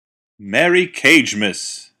Merry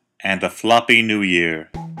Cagemas and a floppy new year.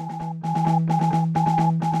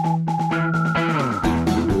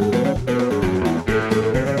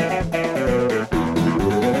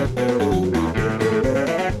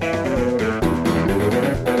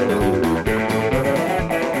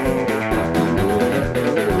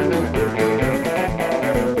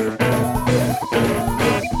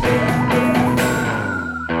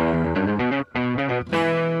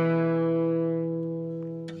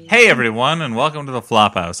 Hey everyone, and welcome to the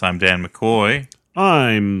Flophouse. I'm Dan McCoy.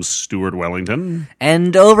 I'm Stuart Wellington.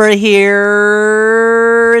 And over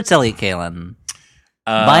here, it's Elliot Kalin.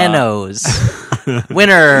 By a nose.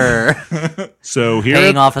 Winner. So here,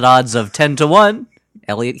 Paying off at odds of 10-1,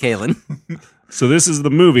 Elliot Kalin. So this is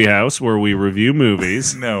the movie house where we review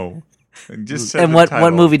movies. No. Just said And the what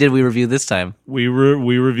title. movie did we review this time? We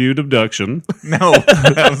reviewed Abduction. No,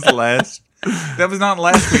 that was last. That was not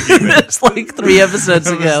last week even. It's like 3 episodes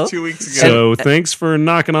That ago. was 2 weeks ago. So thanks for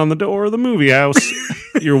knocking on the door of the movie house.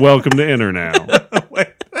 You're welcome to enter now. Wait,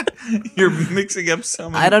 you're mixing up so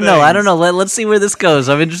many I don't know. Let's see where this goes.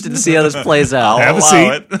 I'm interested to see how this plays out. Have a allow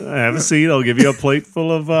seat. it. Have a seat. I'll give you a plate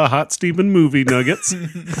full of hot steaming movie nuggets.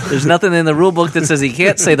 There's nothing in the rule book that says he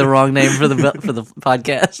can't say the wrong name for the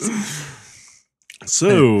podcast.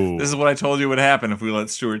 So This is what I told you would happen if we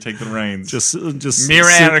let Stuart take the reins. just Mere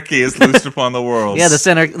sit- anarchy is loosed upon the world. Yeah, the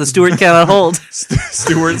Stewart cannot hold.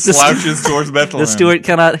 Stuart slouches towards Bethlehem. The Stewart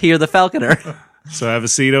cannot hear the falconer. So have a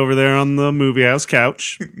seat over there on the movie house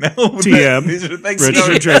couch. No, TM, these are things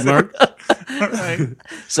registered trademark. All right.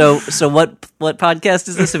 So what podcast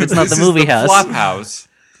is this if it's not This the is movie the house? Flophouse.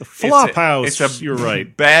 Flophouse. It's a You're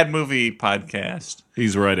right. bad movie podcast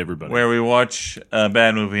He's right, everybody. where we watch a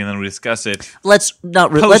bad movie and then we discuss it. Let's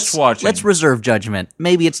Post-watching. let's reserve judgment.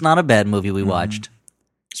 Maybe it's not a bad movie we watched.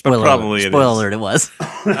 Spoiler probably alert. it Spoiler is. alert, it was.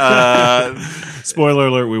 Spoiler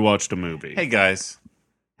alert: we watched a movie. Hey guys,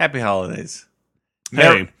 happy holidays.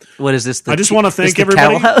 Hey. What is this? I just want to thank the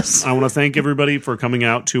everybody. Cow House? I want to thank everybody for coming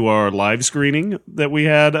out to our live screening that we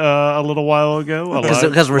had a little while ago.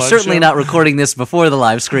 Because we're live certainly show. not recording this before the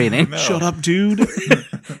live screening. Shut up, dude.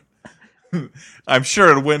 I'm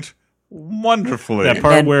sure it went wonderfully. That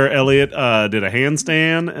part And- where Elliot did a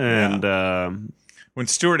handstand and When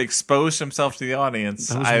Stuart exposed himself to the audience,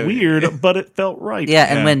 that was weird, but it felt right. Yeah,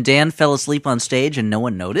 and Yeah. when Dan fell asleep on stage and no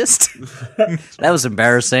one noticed, that was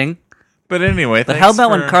embarrassing. But anyway, But how about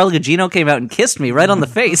when Carl Gugino came out and kissed me right on the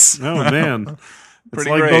face? Oh man, it's Pretty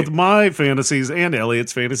like great. both my fantasies and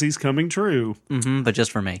Elliot's fantasies coming true. But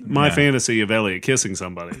just for me. My fantasy of Elliot kissing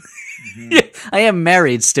somebody. I am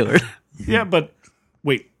married, Stuart. Yeah, but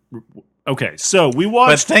wait. Okay, so we But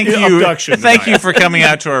watched thank you, Abduction. thank tonight. you for coming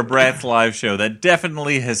out to our Bratz live show. That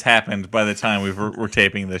definitely has happened by the time we're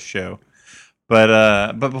taping this show.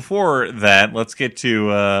 But before that, let's get to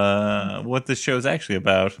what this show's actually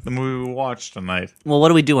about. The movie we watched tonight. Well, what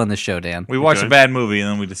do we do on this show, Dan? We watch Okay. a bad movie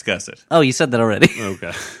and then we discuss it. Oh, you said that already.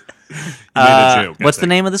 Okay. You made a joke. What's the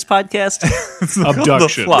name of this podcast?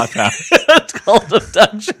 Abduction. The Flophouse. It's called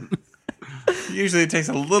Abduction. Usually it takes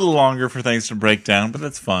a little longer for things to break down, but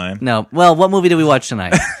that's fine. No. Well, what movie did we watch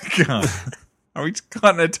tonight? God. Are we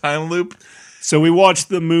caught in a time loop? So we watched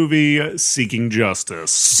the movie Seeking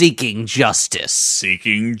Justice. Seeking Justice.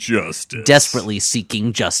 Seeking Justice. Desperately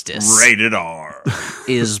Seeking Justice Rated R.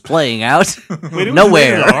 is playing out Wait, it was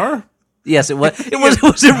nowhere. rated R? Yes, it was. It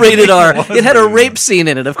was rated R. It had a rape scene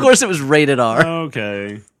in it. Of course, it was rated R.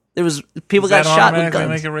 Okay. There was people Does got that shot with automatically guns.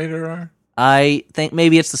 make it rated R? I think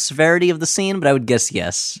maybe it's the severity of the scene, but I would guess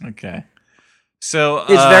yes. Okay. So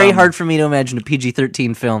It's very hard for me to imagine a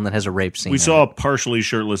PG-13 film that has a rape scene. We in saw a partially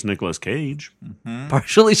shirtless Nicolas Cage. it.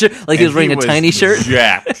 Partially sure, like he was wearing a tiny shirt.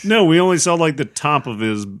 Jacked. No, we only saw like the top of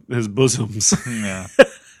his bosoms. Yeah.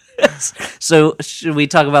 So should we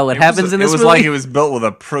talk about what happens in this It was movie? like it was built with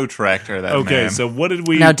a protractor. That Okay, man. so what did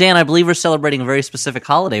we... Now, Dan, I believe we're celebrating a very specific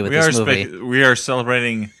holiday with this movie. we are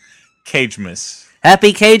celebrating Cagemas.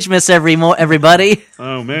 Happy Cagemas, everybody!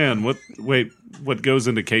 Oh man, what goes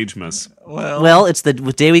into Cagemas? Well, it's the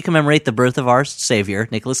day we commemorate the birth of our savior,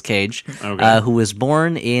 Nicolas Cage, Okay. who was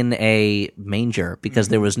born in a manger because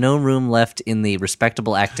there was no room left in the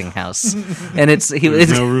respectable acting house. And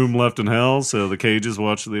There's no room left in hell, so the cages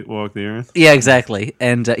walk the earth. yeah, exactly.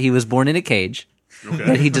 And he was born in a cage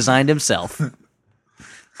that he designed himself.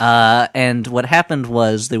 And what happened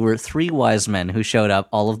was there were 3 wise men who showed up,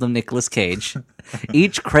 all of them Nicolas Cage,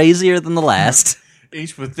 each crazier than the last.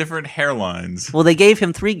 Each with different hairlines. Well, they gave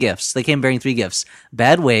him 3 gifts. They came bearing 3 gifts: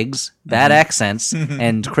 bad wigs, bad accents,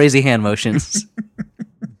 and crazy hand motions.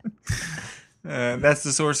 That's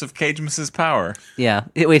the source of Cagemas's power. Yeah.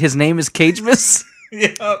 Wait, his name is Cagemas?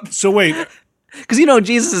 Yeah. So wait, Because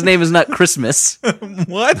Jesus' name is not Christmas.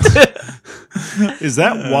 What? Is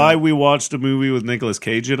that why we watched a movie with Nicolas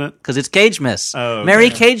Cage in it? Because it's Cagemas. Oh, okay. Merry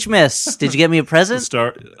Cagemas. Did you get me a present?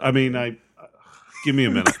 Give me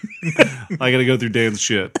a minute. I got to go through Dan's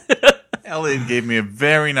shit. Elliot gave me a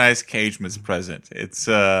very nice Cagemas present. It's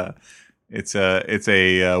a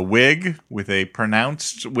wig with a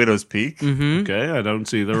pronounced widow's peak. Mm-hmm. Okay, I don't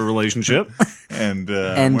see the relationship. And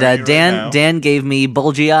Dan gave me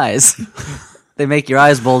bulgy eyes. They make your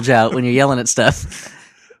eyes bulge out when you're yelling at stuff.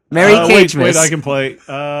 Merry Cagemas. Wait, I can play.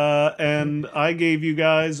 And I gave you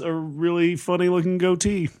guys a really funny looking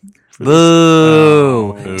goatee.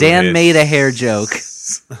 Boo! Oh, Dan made a hair joke.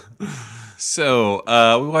 So,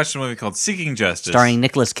 we watched a movie called Seeking Justice. Starring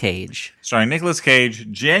Nicolas Cage.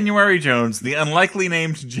 January Jones, the unlikely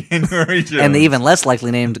named January Jones. And the even less likely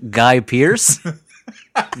named Guy Pearce.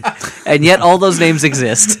 And yet all those names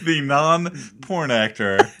exist. The non-porn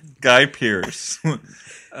actor, Guy Pearce.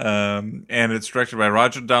 And it's directed by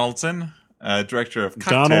Roger Donaldson, director of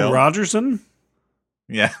Cocktail. Donald Rogerson?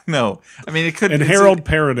 Yeah, no. I mean, it could... And Harold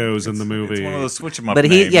Perrineau's in the movie. It's one of those switch-em-up But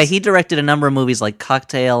names. he directed a number of movies like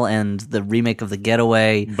Cocktail and the remake of The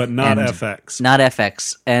Getaway. But not and FX. Not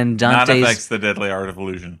FX. And Not FX, The Deadly Art of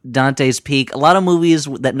Illusion. Dante's Peak. A lot of movies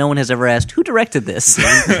that no one has ever asked, who directed this?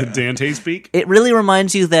 Dante's Peak? It really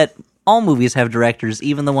reminds you that all movies have directors,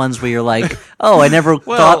 even the ones where you're like, oh, I never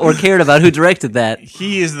thought or cared about who directed that.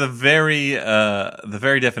 He is the very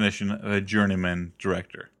definition of a journeyman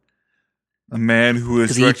director. A man who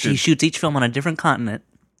has directed... He shoots each film on a different continent.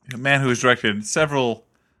 A man who has directed several...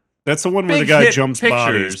 That's the one where the guy jumps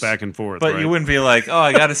bodies back and forth, But right? you wouldn't be like, oh,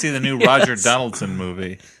 I got to see the new Roger Donaldson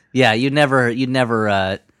movie. Yeah, you'd never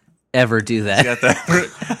ever do that. Got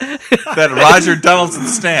that Roger Donaldson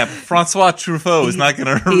stamp. Francois Truffaut is not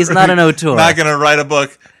going to... He's not an auteur. Not going to write a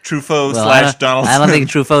book, Truffaut / Donaldson. I don't think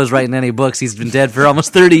Truffaut's writing any books. He's been dead for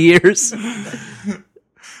almost 30 years.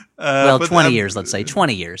 20 years, let's say.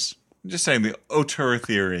 20 years. I'm just saying the auteur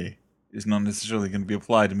theory is not necessarily going to be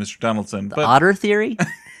applied to Mr. Donaldson. The otter theory?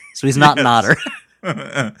 So he's not an otter.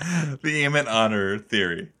 The Emmett Otter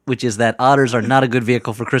theory. Which is that otters are not a good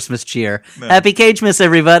vehicle for Christmas cheer. No. Happy Cagemas,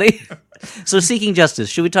 everybody! So Seeking Justice.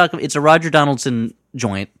 Should we talk... It's a Roger Donaldson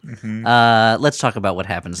joint. Mm-hmm. Let's talk about what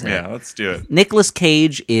happens there. Yeah, let's do it. Nicolas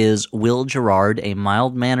Cage is Will Gerard, a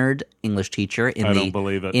mild-mannered English teacher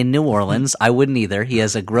in New Orleans. I wouldn't either. He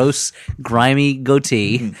has a gross, grimy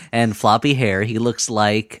goatee and floppy hair. He looks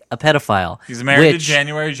like a pedophile. He's married to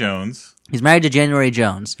January Jones. He's married to January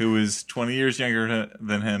Jones. Who is 20 years younger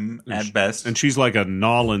than him at best. And she's like a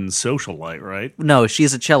Nolan socialite, right? No,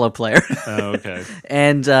 she's a cello player. Oh, okay.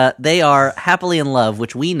 And they are happily in love,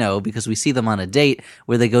 which we know because we see them on a date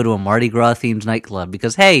where they go to a Mardi Gras-themed nightclub.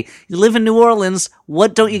 Because, hey, you live in New Orleans,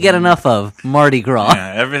 what don't you get enough of? Mardi Gras.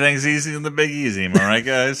 Yeah, everything's easy in the Big Easy, am I right,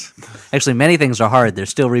 guys? Actually, many things are hard. They're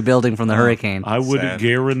still rebuilding from the hurricane. I would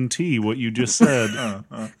guarantee what you just said.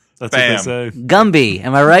 That's Bam. what they say. Gumby,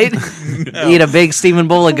 am I right? No. Eat a big steaming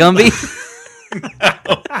bowl of Gumby?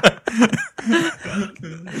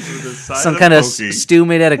 Some kind of stew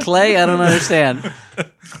made out of clay? I don't understand.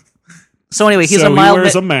 So anyway, he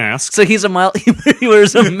wears a mask. So he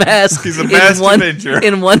wears a mask. He's a masked Avenger.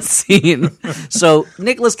 In one scene. So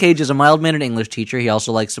Nicolas Cage is a mild-mannered English teacher. He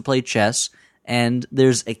also likes to play chess. And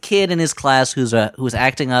there's a kid in his class who's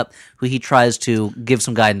acting up, who he tries to give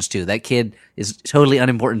some guidance to. That kid is totally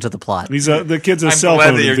unimportant to the plot. The kid's a cell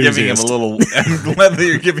phone enthusiast. I'm glad that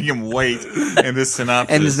you're giving him weight in this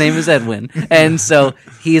synopsis. And his name is Edwin. And so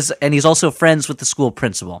he's also friends with the school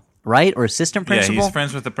principal, right? Or assistant principal? Yeah, he's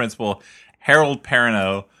friends with the principal, Harold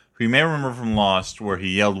Perrineau, who you may remember from Lost, where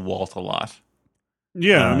he yelled Walt a lot.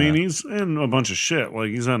 Yeah, I mean, he's in a bunch of shit.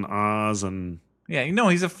 Like, he's in Oz and... Yeah,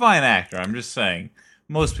 he's a fine actor. I'm just saying.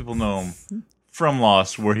 Most people know him from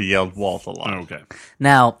Lost, where he yelled Walt a lot. Okay.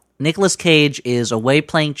 Now, Nicolas Cage is away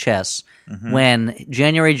playing chess when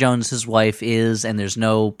January Jones, his wife, is, and there's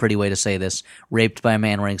no pretty way to say this, raped by a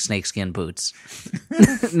man wearing snakeskin boots.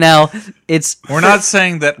 Now, we're not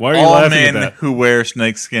saying that all men who wear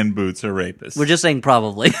snakeskin boots are rapists. We're just saying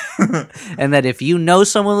probably. And that if you know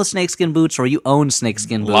someone with snakeskin boots or you own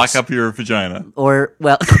snakeskin boots... Lock up your vagina. Or,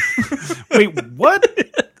 well... Wait, what?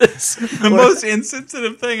 The most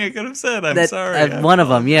insensitive thing I could have said. I'm sorry. One of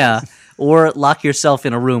them, yeah. Or lock yourself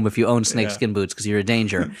in a room if you own snakeskin boots because you're a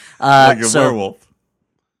danger. Like a werewolf.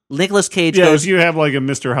 Nicolas Cage goes... if you have like a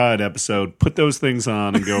Mr. Hyde episode, put those things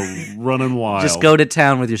on and go running wild. Just go to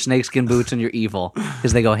town with your snakeskin boots and your evil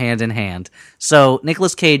because they go hand in hand. So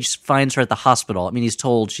Nicolas Cage finds her at the hospital. I mean, he's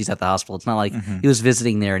told she's at the hospital. It's not like he was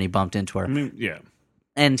visiting there and he bumped into her. I mean, yeah.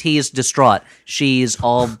 And he's distraught. She's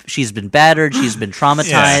been battered. She's been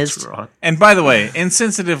traumatized. Yeah. And by the way,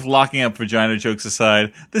 insensitive locking up vagina jokes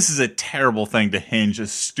aside, this is a terrible thing to hinge a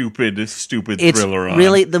stupid thriller on.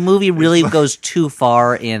 Really, the movie really goes too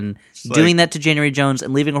far in doing like- that to January Jones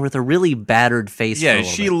and leaving her with a really battered face. for a Yeah,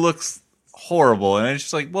 little she bit. looks horrible, and it's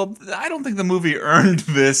just like, well, I don't think the movie earned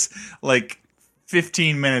this,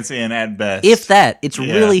 15 minutes in at best. If that, it's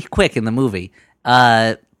Yeah. really quick in the movie.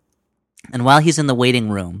 And while he's in the waiting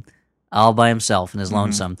room, all by himself and is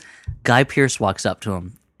lonesome, Guy Pearce walks up to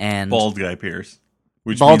him and Bald Guy Pearce.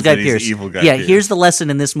 Which Bald means Guy that he's Pearce. evil Guy Yeah, Pearce. here's the lesson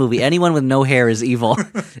in this movie: anyone with no hair is evil,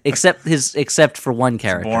 except for one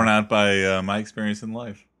character. Born out by my experience in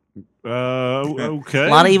life. Okay. A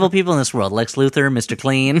lot of evil people in this world: Lex Luthor, Mr.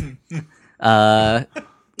 Clean.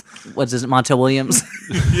 What's his Montel Williams?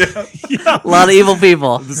 Yeah. A lot of evil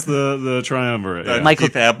people. This is the triumvirate. Yeah. Michael-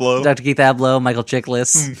 Keith Abloh. Dr. Keith Abloh, Michael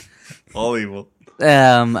Chiklis, All evil.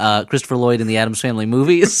 Christopher Lloyd in the Addams Family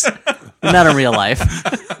movies. Not in real life.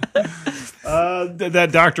 That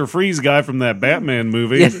Dr. Freeze guy from that Batman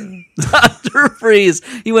movie. Yeah. Dr. Freeze.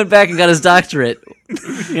 He went back and got his doctorate.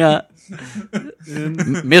 Yeah.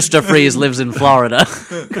 Mr. Freeze lives in Florida.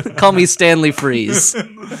 Call me Stanley Freeze.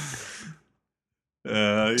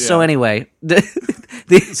 Yeah. So anyway,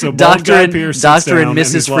 So Bald Doctor Guy and Pearce sits Doctor down and and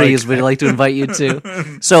Mrs. he's Freeze like- would like to invite you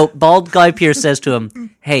to. So Bald Guy Pearce says to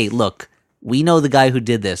him, "Hey, look, we know the guy who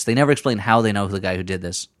did this. They never explain how they know the guy who did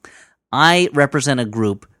this. I represent a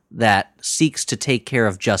group that seeks to take care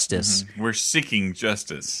of justice. We're seeking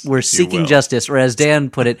justice. We're if you seeking will. justice, or as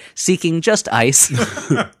Dan put it, seeking just ice.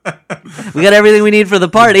 We got everything we need for the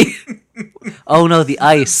party. Oh no, the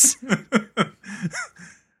ice.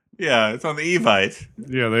 Yeah, it's on the Evite.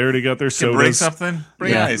 Yeah, they already got their Can bring sodas, something?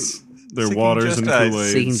 Bring Yeah. ice. their Seeking waters just and ice.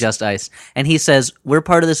 Kool-Aids. Seeking just ice. And he says, we're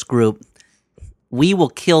part of this group. We will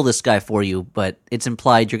kill this guy for you, but it's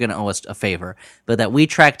implied you're going to owe us a favor. But that we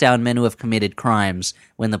track down men who have committed crimes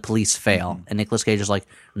when the police fail. And Nicolas Cage is like,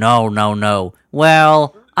 no.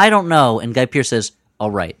 Well, I don't know. And Guy Pearce says,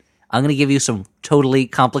 all right, I'm going to give you some totally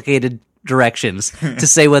complicated directions to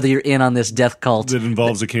say whether you're in on this death cult. That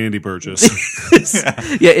involves a candy purchase.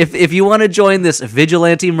 Yeah, if you want to join this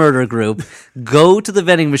vigilante murder group, go to the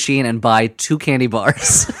vending machine and buy 2 candy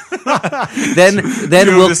bars. then You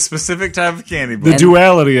we'll. have this specific type of candy bar. The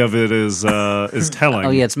duality of it is telling.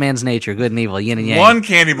 Oh yeah, it's man's nature, good and evil, yin and yang. One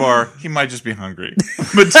candy bar, he might just be hungry.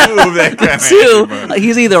 But 2 of that kind of 2, candy bar.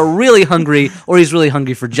 he's either really hungry or he's really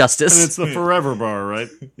hungry for And justice. it's the Forever Bar, right?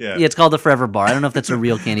 Yeah. Yeah, it's called the Forever Bar. I don't know if that's a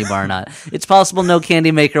real candy bar or not. It's possible no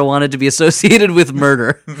candy maker wanted to be associated with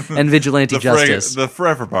murder and vigilante justice. The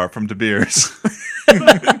Forever Bar from De Beers.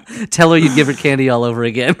 Tell her you'd give her candy all over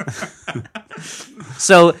again.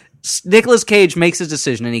 So Nicolas Cage makes his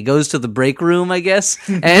decision and he goes to the break room, I guess,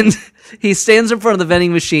 and he stands in front of the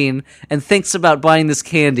vending machine and thinks about buying this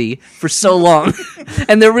candy for so long.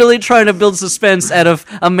 And they're really trying to build suspense out of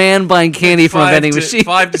a man buying candy from a vending machine.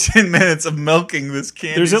 5 to 10 minutes of milking this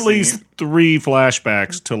candy. There's at scene. least 3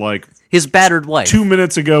 flashbacks to like His battered wife. 2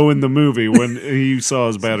 minutes ago in the movie when he saw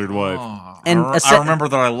his battered wife. And I remember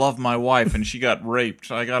that I love my wife and she got raped.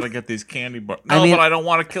 I got to get these candy bars. No, I mean, but I don't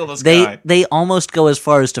want to kill this guy. They almost go as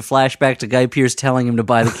far as to flashback to Guy Pearce telling him to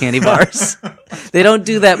buy the candy bars. They don't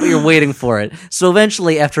do that, but you're waiting for it. So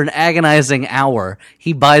eventually, after an agonizing hour,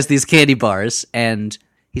 he buys these candy bars, and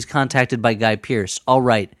he's contacted by Guy Pearce. All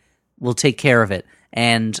right, we'll take care of it.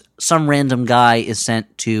 And some random guy is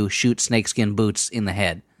sent to shoot Snakeskin Boots in the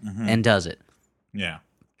head, and does it. Yeah.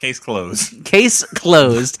 Case closed. Case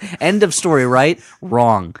closed. End of story, right?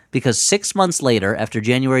 Wrong. Because 6 months later, after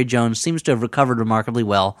January Jones seems to have recovered remarkably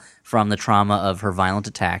well from the trauma of her violent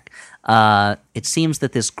attack, it seems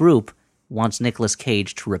that this group wants Nicolas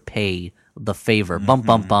Cage to repay the favor. Bum,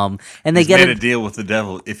 bum, bum. And they He's get made it, a deal with the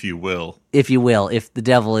devil, if you will. if you will, if the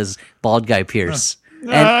devil is Bald Guy Pearce.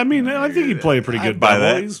 I mean, I think he'd play a pretty good buy devil.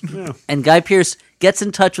 that. He's- yeah. And Guy Pearce gets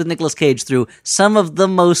in touch with Nicolas Cage through some of the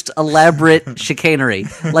most elaborate chicanery.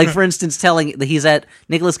 Like, for instance, telling that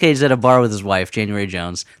Nicolas Cage is at a bar with his wife, January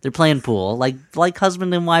Jones. They're playing pool, like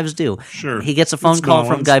husband and wives do. Sure. He gets a phone It's call from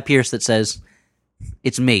Collins. Guy Pearce that says,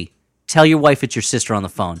 "It's me. Tell your wife it's your sister on the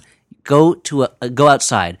phone. Go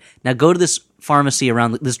outside. Now go to this pharmacy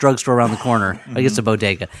this drugstore around the corner. I guess a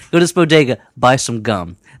bodega. Go to this bodega, buy some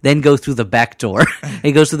gum. Then go through the back door."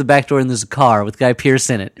 He goes through the back door and there's a car with Guy Pearce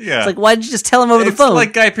in it. Yeah. It's like, why did you just tell him over the It's phone?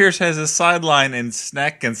 like Guy Pearce has a sideline in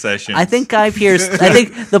snack concessions. I think Guy Pearce. I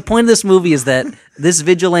think the point of this movie is that this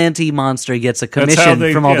vigilante monster gets a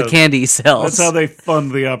commission from all the candy he sells. That's how they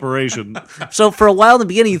fund the operation. So for a while in the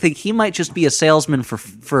beginning, you think he might just be a salesman for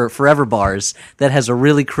Forever Bars that has a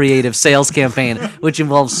really creative sales campaign, which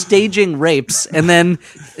involves staging rapes and then,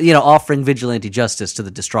 offering vigilante justice to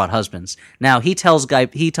the distraught husbands. Now he tells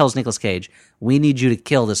Nicolas Cage, we need you to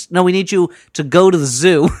kill this. No, we need you to go to the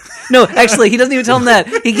zoo. No, actually, he doesn't even tell him that.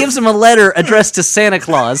 He gives him a letter addressed to Santa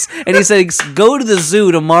Claus, and he says, go to the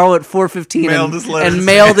zoo tomorrow at 4:15 and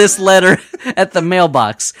mail this letter at the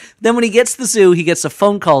mailbox. Then when he gets to the zoo, he gets a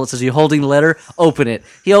phone call that says, you're holding the letter? Open it.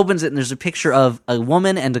 He opens it, and there's a picture of a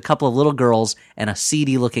woman and a couple of little girls and a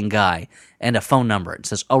seedy-looking guy and a phone number. It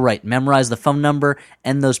says, all right, memorize the phone number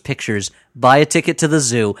and those pictures, buy a ticket to the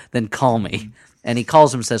zoo, then call me. And he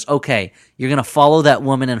calls him and says, okay, you're going to follow that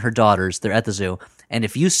woman and her daughters. They're at the zoo. And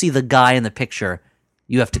if you see the guy in the picture,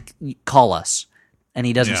 you have to call us. And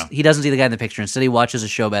he doesn't see the guy in the picture. Instead, he watches a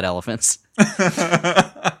show about elephants.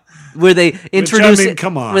 Where they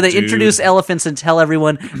introduce elephants and tell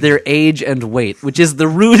everyone their age and weight, which is the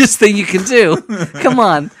rudest thing you can do. Come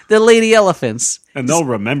on. They're lady elephants. And they'll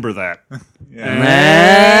remember that.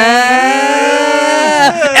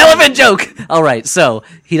 Elephant joke! All right, so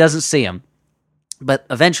he doesn't see him. But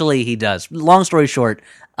eventually he does. Long story short,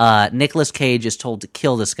 Nicolas Cage is told to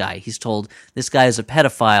kill this guy. He's told, this guy is a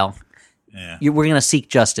pedophile. Yeah. We're going to seek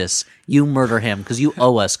justice. You murder him because you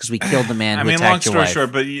owe us because we killed the man who attacked your wife. Long story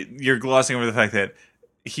short, but you're glossing over the fact that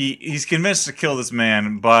he's convinced to kill this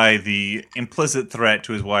man by the implicit threat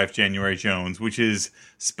to his wife, January Jones, which is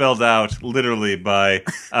spelled out literally by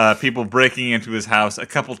people breaking into his house a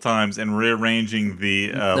couple times and rearranging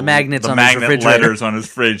the magnets on magnet his refrigerator. letters on his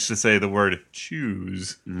fridge to say the word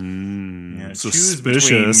choose. Choose between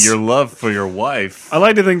Suspicious. your love for your wife. I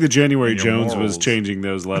like to think that January Jones morals. was changing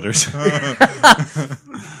those letters.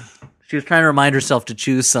 She was trying to remind herself to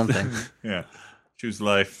choose something. Yeah. Choose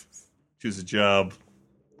life. Choose a job.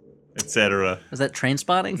 Etc. Is that Train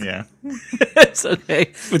Spotting? Yeah. It's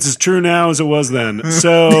okay. It's as true now as it was then.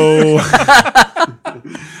 So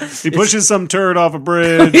he pushes some turd off a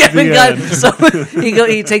bridge. So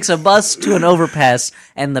he takes a bus to an overpass,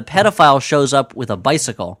 and the pedophile shows up with a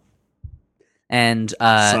bicycle. And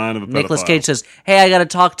Sign of a Nicolas pedophile. Cage says, hey, I got to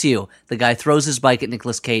talk to you. The guy throws his bike at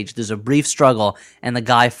Nicolas Cage. There's a brief struggle, and the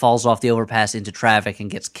guy falls off the overpass into traffic and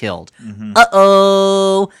gets killed. Mm-hmm.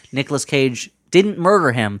 Uh-oh! Nicolas Cage didn't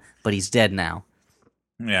murder him, but he's dead now.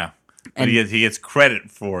 Yeah. But he gets credit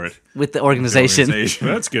for it. With the organization.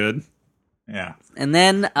 That's good. Yeah. And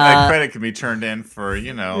then... that credit can be turned in for,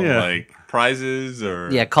 like prizes or...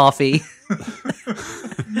 Yeah, coffee.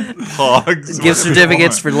 Pogs. Gift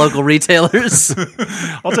certificates for local retailers.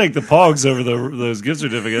 I'll take the Pogs over those gift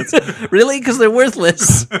certificates. Really? Because they're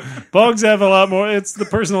worthless. Pogs have a lot more. It's the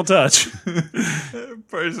personal touch.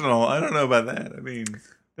 Personal. I don't know about that. I mean...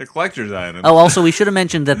 They're collector's items. Oh, also, we should have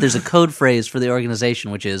mentioned that there's a code phrase for the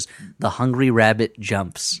organization, which is the hungry rabbit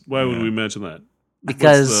jumps. Why would we mention that?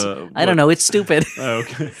 Because, I don't know, it's stupid. Oh,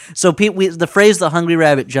 okay. So the phrase the hungry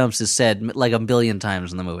rabbit jumps is said like 1 billion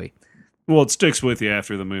times in the movie. Well, it sticks with you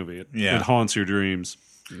after the movie. It haunts your dreams.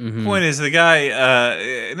 Mm-hmm. Point is, the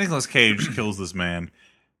guy, Nicolas Cage, kills this man.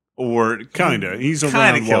 Or Kinda. He's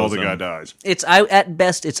around while the guy dies. At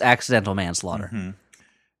best, it's accidental manslaughter. Mm-hmm.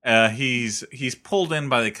 He's pulled in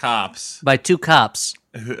by the cops. By 2 cops.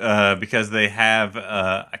 Because they have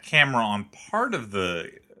a camera on part of the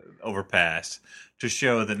overpass to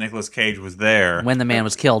show that Nicolas Cage was there. When the man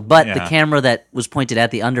was killed. But the camera that was pointed at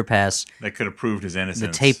the underpass... That could have proved his innocence.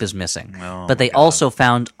 The tape is missing. Oh, but they also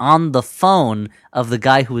found on the phone of the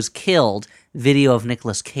guy who was killed video of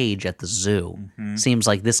Nicolas Cage at the zoo. Mm-hmm. Seems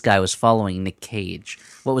like this guy was following Nick Cage.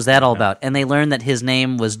 What was that all about? And they learned that his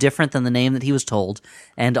name was different than the name that he was told,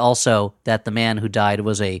 and also that the man who died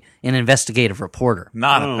was an investigative reporter.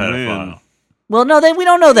 Not a pedophile. Man. Well, no, we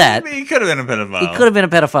don't know that. He could have been a pedophile. He could have been a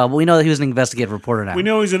pedophile, but we know that he was an investigative reporter now. We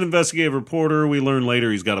know he's an investigative reporter. We learn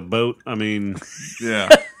later he's got a boat. I mean... Yeah.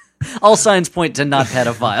 All signs point to not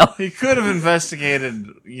pedophile. He could have investigated,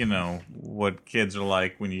 what kids are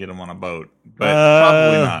like when you get them on a boat, but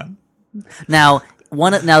probably not. Now,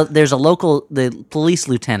 there's the police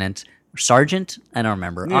lieutenant, sergeant, I don't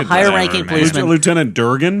remember, a higher-ranking policeman, Lieutenant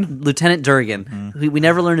Durgan. Lieutenant Durgan. Mm-hmm. We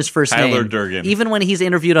never learned his first name. Tyler Durgan. Even when he's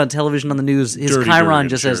interviewed on television on the news, his Dirty chyron Durgan,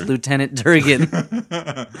 just sure. says Lieutenant Durgan. You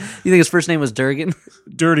think his first name was Durgan?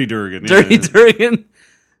 Dirty Durgan. Dirty yeah. Durgan.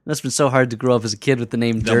 Must have been so hard to grow up as a kid with the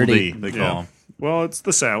name Dirty. Double D, they call him. Well, it's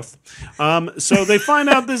the South. So they find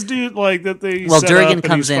out this dude, that they Well, set Durgan up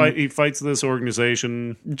comes in. He fights this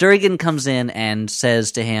organization. Durgan comes in and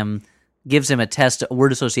says to him, gives him a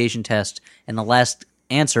word association test, and the last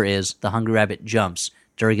answer is the hungry rabbit jumps.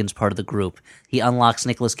 Durgan's part of the group. He unlocks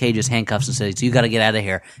Nicolas Cage's handcuffs and says, "You got to get out of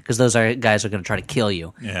here because those guys are going to try to kill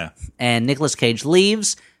you." Yeah. And Nicolas Cage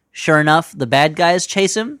leaves. Sure enough, the bad guys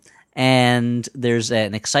chase him, and there's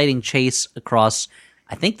an exciting chase across,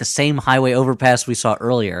 I think, the same highway overpass we saw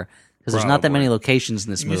earlier. Because there's not that many locations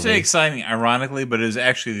in this movie. You say exciting, ironically, but it is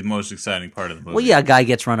actually the most exciting part of the movie. Well, yeah, a guy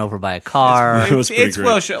gets run over by a car. It's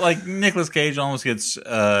well shot. Like, Nicolas Cage almost gets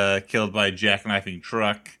killed by a jackknifing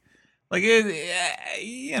truck. Like,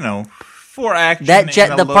 for action.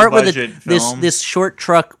 The part where this short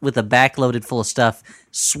truck with a back loaded full of stuff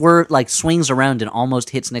swings around and almost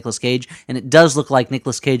hits Nicolas Cage, and it does look like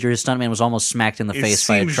Nicolas Cage or his stuntman was almost smacked in the face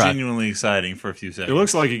by a truck. It seems genuinely exciting for a few seconds. It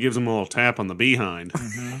looks like he gives him a little tap on the behind.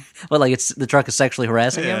 Well, like the truck is sexually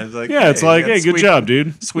harassing him? It's like, hey, good job,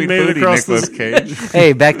 dude. Sweet booty, Nicolas Cage.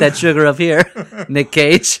 Hey, back that sugar up here, Nick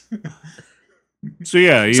Cage. So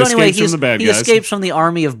yeah, he escapes from the bad guys. He escapes from the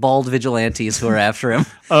army of bald vigilantes who are after him.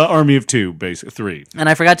 Army of two, basically, three. And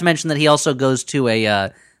I forgot to mention that he also goes to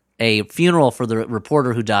a funeral for the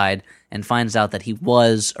reporter who died and finds out that he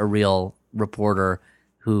was a real reporter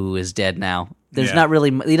who is dead now. There's not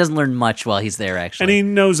really, he doesn't learn much while he's there, actually. And he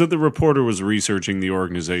knows that the reporter was researching the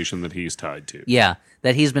organization that he's tied to. Yeah,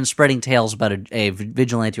 that he's been spreading tales about a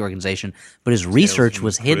vigilante organization, but his research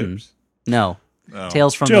was hidden. No. Oh.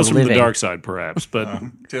 Tales from the Dark Side, perhaps. But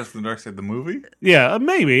Tales from the Dark Side, the movie? Yeah,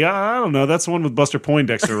 maybe. I don't know. That's the one with Buster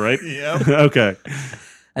Poindexter, right? Yeah. Okay.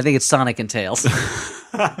 I think it's Sonic and Tails.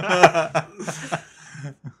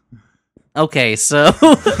 Okay, so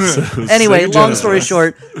anyway, long story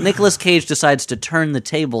short, Nicolas Cage decides to turn the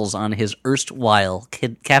tables on his erstwhile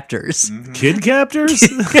kid captors. Mm-hmm. Kid captors?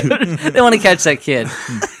 They want to catch that kid.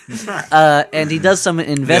 And he does some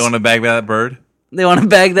They want to bag that bird? They want to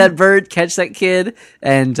bag that bird, catch that kid,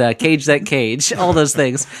 and cage that cage. All those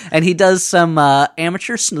things. And he does some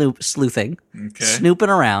amateur sleuthing, snooping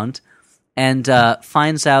around, and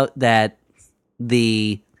finds out that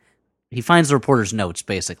he finds the reporter's notes,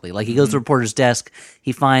 basically. Like, he goes to the reporter's desk,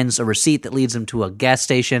 he finds a receipt that leads him to a gas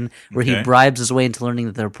station where he bribes his way into learning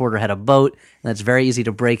that the reporter had a boat, and that's very easy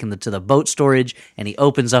to break into the boat storage, and he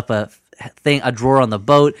opens up a drawer on the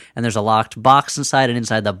boat, and there's a locked box inside, and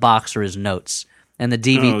inside the box are his notes. And the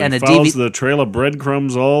DVD follows the trail of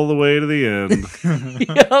breadcrumbs all the way to the end.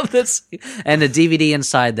 And a DVD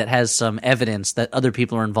inside that has some evidence that other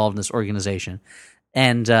people are involved in this organization.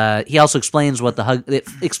 And he also explains what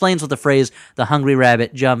the phrase "the hungry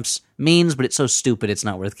rabbit jumps" means, but it's so stupid it's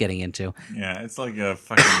not worth getting into. Yeah, it's like a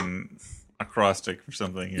fucking acrostic or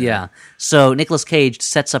something. Yeah. So Nicolas Cage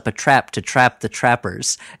sets up a trap to trap the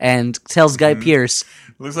trappers and tells Guy Pearce,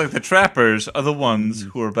 looks like the trappers are the ones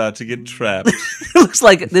who are about to get trapped. It looks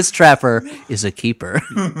like this trapper is a keeper.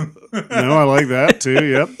 No, I like that too,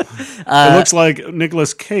 yep. It looks like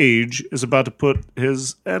Nicolas Cage is about to put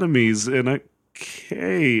his enemies in a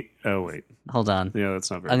cage. Oh, wait. Hold on. Yeah, that's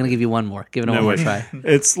not very I'm going to give you one more. Give it one more try.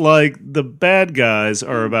 It's like the bad guys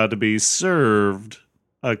are about to be served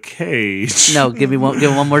a cage. No, give it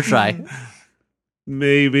one more try.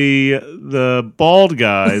 Maybe the bald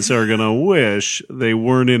guys are gonna wish they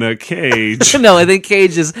weren't in a cage. No, I think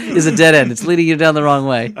cage is a dead end. It's leading you down the wrong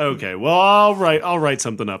way. Okay, well, I'll write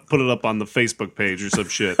something up. Put it up on the Facebook page or some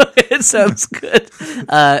shit. It sounds good.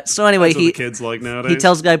 So anyway, the kids like nowadays. He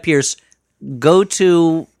tells Guy Pearce, go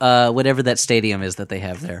to whatever that stadium is that they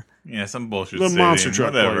have there. Yeah, some bullshit. The stadium, monster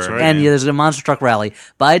truck place, right? And there's a monster truck rally.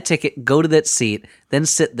 Buy a ticket, go to that seat, then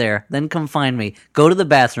sit there, then come find me. Go to the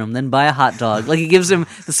bathroom, then buy a hot dog. Like, he gives him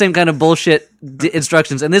the same kind of bullshit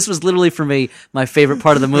instructions. And this was literally, for me, my favorite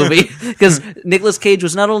part of the movie. Because Nicolas Cage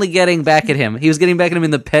was not only getting back at him, he was getting back at him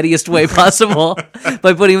in the pettiest way possible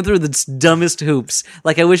by putting him through the dumbest hoops.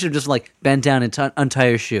 Like, I wish he'd just, bend down and untie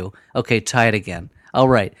your shoe. Okay, tie it again. All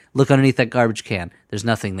right, look underneath that garbage can. There's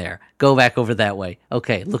nothing there. Go back over that way.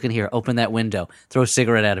 Okay, look in here. Open that window. Throw a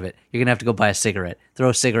cigarette out of it. You're going to have to go buy a cigarette. Throw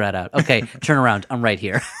a cigarette out. Okay, turn around. I'm right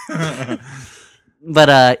here.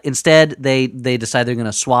 But instead, they decide they're going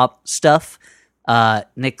to swap stuff.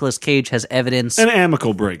 Nicolas Cage has evidence. An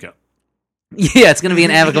amicable breakup. Yeah, it's going to be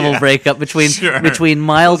an amicable breakup between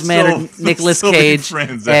mild-mannered Nicolas Cage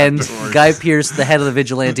and Guy Pearce, the head of the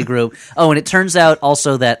vigilante group. Oh, and it turns out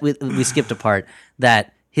also that we skipped a part,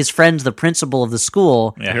 that his friend, the principal of the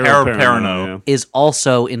school, Harold Perrineau, is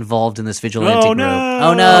also involved in this vigilante group. No.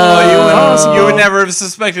 Oh no! You would never have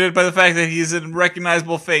suspected it by the fact that he's a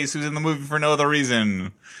recognizable face who's in the movie for no other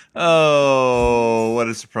reason. Oh, what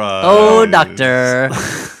a surprise. Oh, doctor.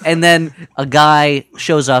 And then a guy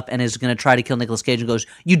shows up and is going to try to kill Nicolas Cage and goes,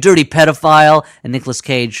 "You dirty pedophile." And Nicolas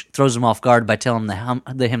Cage throws him off guard by telling him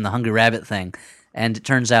the hungry rabbit thing. And it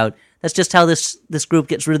turns out That's just how this group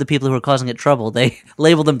gets rid of the people who are causing it trouble. They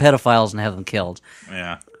label them pedophiles and have them killed.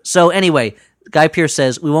 Yeah. So anyway, Guy Pearce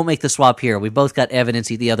says, we won't make the swap here. We both got evidence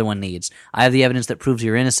the other one needs. I have the evidence that proves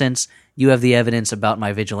your innocence. You have the evidence about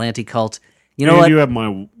my vigilante cult. You know and what? You have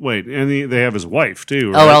my... Wait, and they have his wife,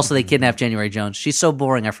 too, right? Oh, also they kidnapped January Jones. She's so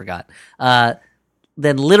boring, I forgot.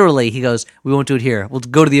 Then literally he goes, we won't do it here. We'll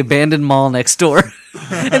go to the abandoned mall next door.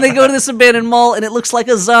 And they go to this abandoned mall, and it looks like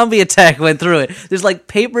a zombie attack went through it. There's like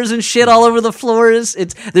papers and shit all over the floors.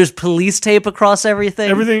 There's police tape across everything.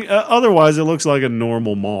 Everything. Otherwise, it looks like a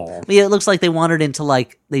normal mall. Yeah, it looks like they wandered into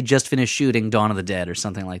like they just finished shooting Dawn of the Dead or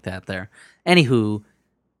something like that there. Anywho,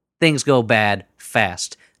 things go bad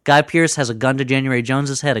fast. Guy Pearce has a gun to January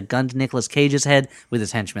Jones's head, a gun to Nicolas Cage's head, with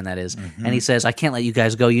his henchman, that is. And he says, I can't let you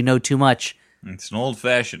guys go. You know too much. It's an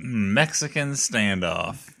old-fashioned Mexican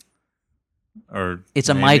standoff. Or it's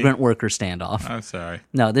a migrant worker standoff. I'm sorry.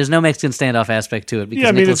 No, there's no Mexican standoff aspect to it. Because yeah,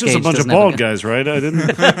 I mean, Nicolas it's just Cage a bunch of bald guys, right? I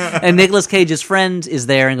didn't. And Nicolas Cage's friend is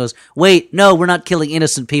there and goes, wait, no, we're not killing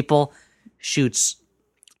innocent people. Shoots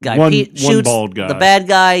one shoots bald guy. The bad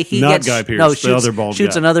guy. He not gets Guy Pearce. No, the other bald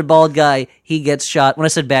shoots guy. another bald guy. He gets shot. When I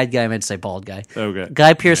said bad guy, I meant to say bald guy. Okay.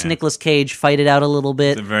 Guy Pearce and Nicolas Cage fight it out a little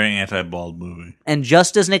bit. It's a very anti-bald movie. And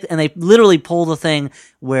just as and they literally pull the thing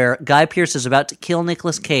where Guy Pearce is about to kill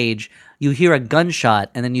Nicolas Cage. You hear a gunshot,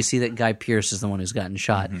 and then you see that Guy Pearce is the one who's gotten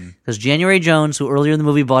shot. Because January Jones, who earlier in the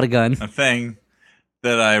movie bought a gun. A thing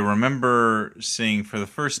that I remember seeing for the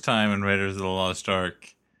first time in Raiders of the Lost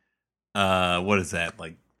Ark. What is that,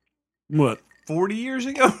 like? What? 40 years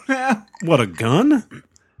ago now? What, a gun?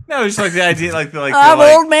 No, it's like the idea, I'm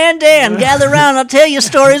Old Man Dan. Gather around. I'll tell you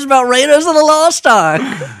stories about Raiders of the Lost Ark.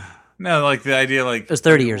 No, like the idea, like... It was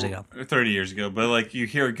 30 years ago. 30 years ago, but like you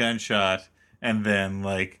hear a gunshot, and then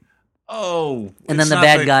like, oh... And then the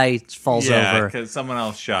bad guy falls over. Yeah, because someone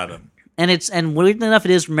else shot him. And weirdly enough,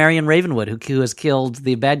 it is Marion Ravenwood who has killed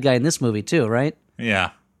the bad guy in this movie too, right? Yeah.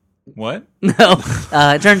 What? No.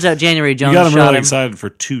 It turns out January Jones You got him shot really him. excited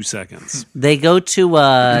for 2 seconds. They go to...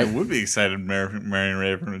 I would be excited if Marion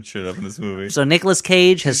Ravenwood showed up in this movie. So Nicolas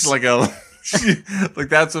Cage has... It's like like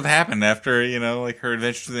that's what happened after, like her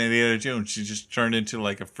adventure with Indiana Jones. She just turned into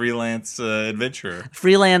like a freelance adventurer.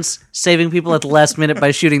 Freelance saving people at the last minute by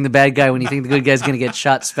shooting the bad guy when you think the good guy's going to get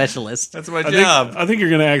shot specialist. That's my job. I think you're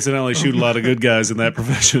going to accidentally shoot a lot of good guys in that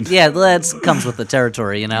profession. Yeah, that comes with the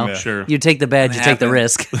territory, Yeah. Sure. You take the bad, you take the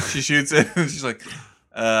risk. She shoots it, and she's like,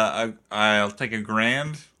 I'll take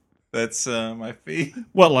 $1,000. That's my fee.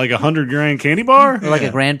 What, like $100,000 candy bar? Or like a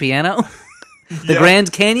grand piano. The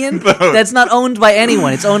Grand Canyon? That's not owned by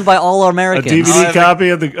anyone. It's owned by all A Americans. DVD copy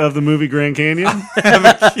of the movie Grand Canyon? I have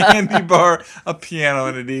a candy bar, a piano,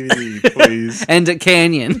 and a DVD, please. And a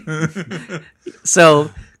canyon.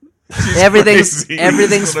 So everything's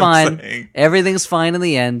That's what I'm fine. saying. Everything's fine in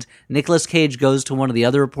the end. Nicolas Cage goes to one of the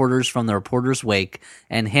other reporters from the Reporter's Wake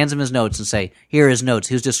and hands him his notes and say, "Here are his notes.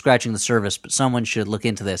 He was just scratching the surface, but someone should look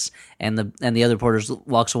into this." And the other reporter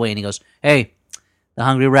walks away and he goes, "Hey, the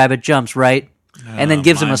hungry rabbit jumps, right?" And then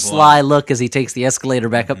gives him a sly look as he takes the escalator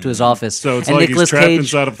back up to his office. So it's and like Nicolas he's trapped Cage,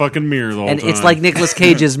 inside a fucking mirror the whole and time. it's like Nicolas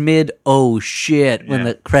Cage is mid "oh shit" when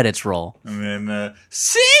the credits roll. And then,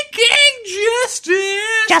 seeking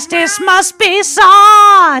justice. Justice must be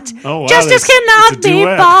sought. Oh, wow, Justice it's cannot a be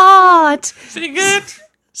duet. bought. Seek it.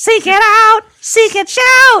 Seek it out. Seek it,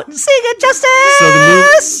 shout. Seek it, justice. So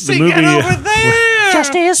the Seek movie it over there.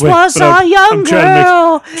 Justice Wait, was but a young I'm trying to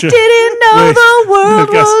girl. make- Didn't know Wait. the world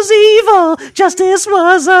Guys. was evil. Justice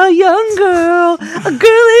was a young girl. A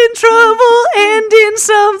girl in trouble and in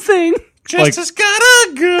something. Justice got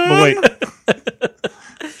a gun. But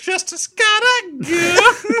wait, Justice got a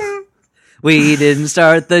gun. We didn't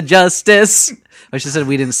start the justice. I should have said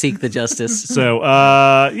we didn't seek the justice. so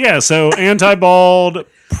so anti-bald,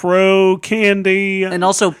 pro candy, And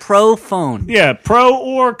also pro phone. yeah, pro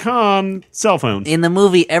or con cell phones. In the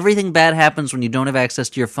movie, everything bad happens when you don't have access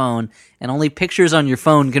to your phone, and only pictures on your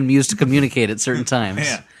phone can be used to communicate at certain times.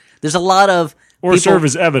 Yeah. There's a lot of Or people, serve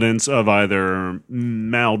as evidence of either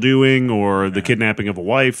maldoing or the kidnapping of a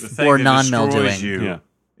wife. The thing Or that non-maldoing. destroys you Yeah.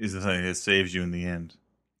 is the thing that saves you in the end.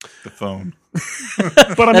 The phone.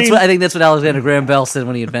 But I think that's what Alexander Graham Bell said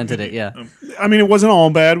when he invented it. Yeah, I mean, it wasn't all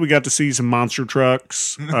bad. We got to see some monster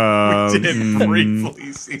trucks. Did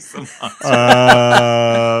briefly see some.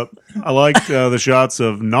 I liked the shots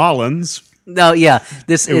of Nolans. no, yeah.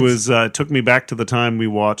 It was took me back to the time we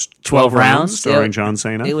watched 12 rounds, starring yeah. John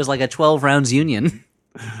Cena. It was like a 12 rounds union.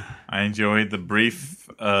 I enjoyed the brief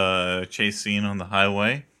chase scene on the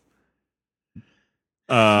highway.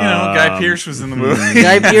 Guy Pearce was in the movie.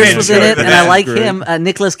 Guy Pearce was in it, and I like Great. him.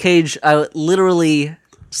 Nicolas Cage, literally,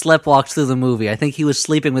 sleptwalked through the movie. I think he was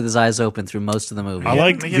sleeping with his eyes open through most of the movie. I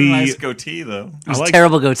like He had a nice goatee, though. It was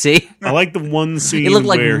terrible goatee. I like the one scene. It looked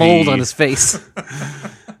like where mold on his face.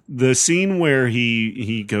 The scene where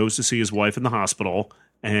he goes to see his wife in the hospital,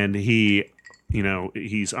 and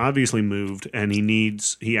he's obviously moved, and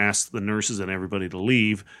he asks the nurses and everybody to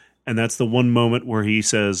leave. And that's the one moment where he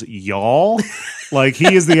says, y'all. Like,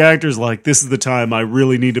 he is the actor's like, this is the time I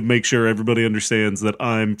really need to make sure everybody understands that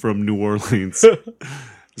I'm from New Orleans.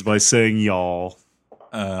 Is by saying y'all.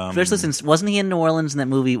 Especially since, wasn't he in New Orleans in that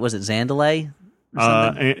movie, was it Zandalay?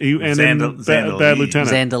 And Bad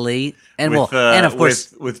Lieutenant. Zandali. And, With, and of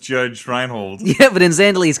course... With Judge Reinhold. Yeah, but in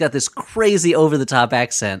Zandali, he's got this crazy over-the-top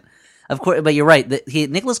accent. Of course, but you're right.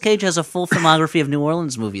 Nicolas Cage has a full filmography of New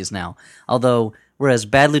Orleans movies now. Although... Whereas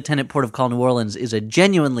Bad Lieutenant, Port of Call, New Orleans is a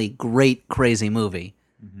genuinely great, crazy movie.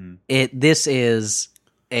 Mm-hmm. This is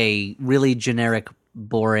a really generic,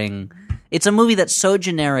 boring... It's a movie that's so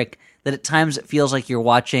generic that at times it feels like you're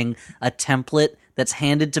watching a template that's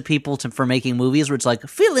handed to people for making movies where it's like,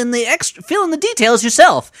 fill in the details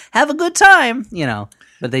yourself. Have a good time,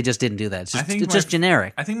 But they just didn't do that. It's just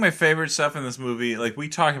generic. I think my favorite stuff in this movie, like we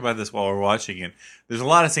talked about this while we're watching it, there's a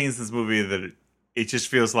lot of scenes in this movie that it just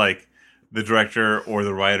feels like the director or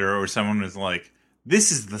the writer or someone is like,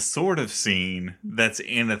 this is the sort of scene that's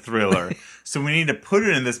in a thriller. So we need to put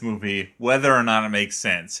it in this movie whether or not it makes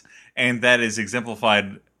sense. And that is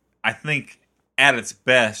exemplified, I think, at its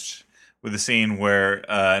best with the scene where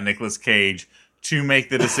Nicolas Cage, to make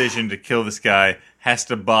the decision to kill this guy, has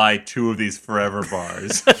to buy 2 of these Forever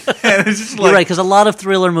bars. And it's just You're right, because a lot of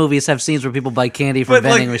thriller movies have scenes where people buy candy from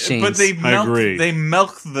vending machines. But they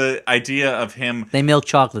milk the idea of him. They milk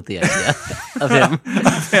chocolate the idea of him.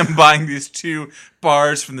 Of him buying these 2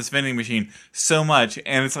 bars from this vending machine so much.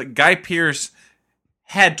 And it's like Guy Pearce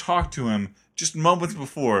had talked to him just moments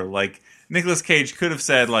before. Like, Nicolas Cage could have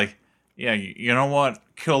said, like, yeah, you know what?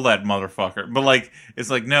 Kill that motherfucker. But, like,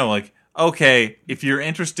 it's like, no, like, okay, if you're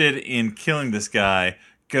interested in killing this guy,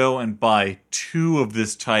 go and buy 2 of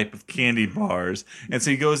this type of candy bars. And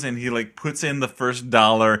so he goes in, he like puts in the first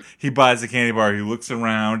 $1, he buys the candy bar, he looks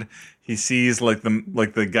around, he sees like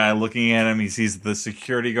the guy looking at him, he sees the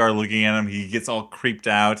security guard looking at him, he gets all creeped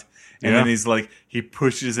out. And then he's like, he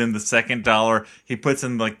pushes in the second $1, he puts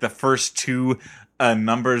in like the first 2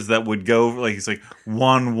 numbers that would go, like he's like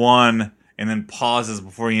 1 1. And then pauses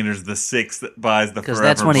before he enters the 6 that buys the Forever. Because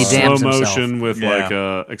that's when he Slow damns himself. motion with like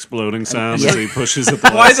exploding sound as he pushes at the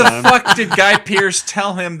Why last the time. fuck did Guy Pearce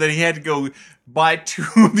tell him that he had to go buy 2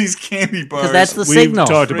 of these candy bars? Because that's the We've signal.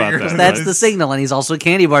 talked about that. That's the signal, and he's also a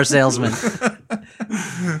candy bar salesman.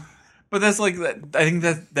 But that's like that. I think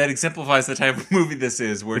that exemplifies the type of movie this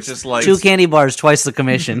is, where it's just like 2 candy bars, twice the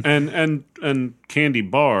commission. And candy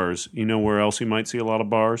bars. You know where else you might see a lot of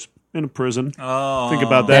bars? In a prison. Oh, Think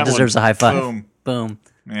about That that. deserves a high five. Boom. Boom.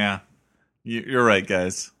 Yeah, you're right,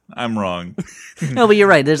 guys. I'm wrong. No, but you're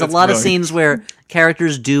right. There's a lot of brilliant. scenes where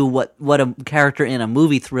characters do what a character in a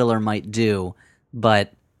movie thriller might do,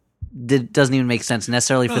 but it doesn't even make sense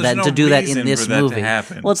necessarily for there's that no to do that in reason this for that to movie.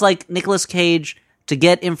 happen. Well, it's like Nicolas Cage, to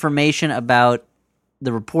get information about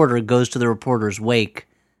the reporter, goes to the reporter's wake,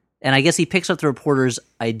 and I guess he picks up the reporter's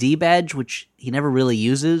ID badge, which he never really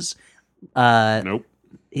uses. Nope.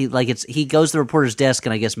 He goes to the reporter's desk,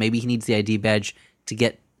 and I guess maybe he needs the ID badge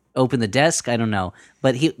to open the desk. I don't know.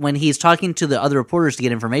 But when he's talking to the other reporters to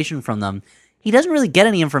get information from them, he doesn't really get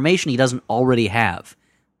any information he doesn't already have.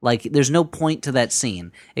 Like, there's no point to that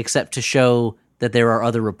scene except to show that there are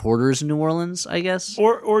other reporters in New Orleans, I guess.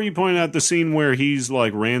 Or you point out the scene where he's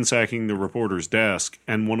like ransacking the reporter's desk,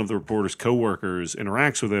 and one of the reporter's coworkers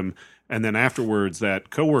interacts with him, and then afterwards that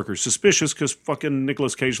coworker's suspicious because fucking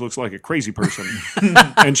Nicolas Cage looks like a crazy person.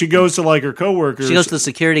 And she goes to like her coworkers. She goes to the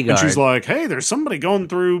security guard. And she's like, hey, there's somebody going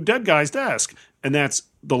through dead guy's desk. And that's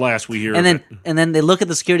the last we hear and of it. then they look at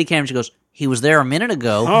the security camera and she goes, he was there a minute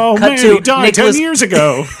ago. Oh, man, he died 10 years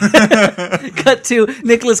ago. Cut to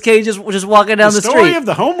Nicolas Cage just walking down the story street. of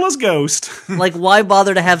the homeless ghost. Like, why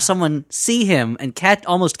bother to have someone see him and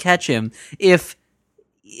almost catch him if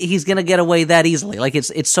he's going to get away that easily? Like,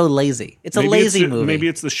 it's so lazy. It's a lazy movie. Maybe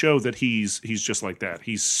it's the show that he's just like that.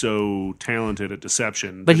 He's so talented at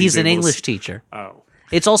deception. But that he's an able to English teacher. Oh.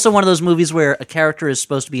 It's also one of those movies where a character is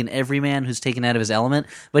supposed to be an everyman who's taken out of his element,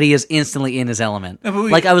 but he is instantly in his element.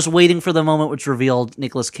 Like, I was waiting for the moment which revealed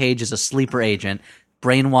Nicolas Cage is a sleeper agent,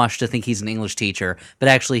 brainwashed to think he's an English teacher, but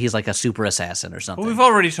actually he's like a super assassin or something. Well, we've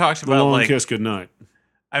already talked The about long kiss goodnight.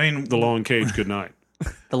 I mean, The long cage goodnight.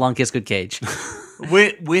 The long kiss, good Cage.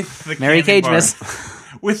 with the Mary candy Cage, bar, miss.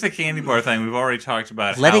 with the candy bar thing, we've already talked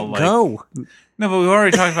about Let how, it go. No, but we've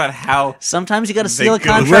already talked about how Sometimes you got to steal a go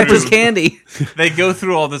contractor's through- candy. they go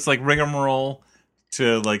through all this like rigmarole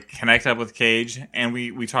to like connect up with Cage, and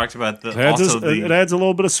we talked about the It adds, also the it adds a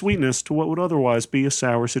little bit of sweetness to what would otherwise be a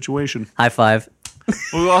sour situation. High five.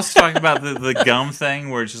 we also talked about the gum thing,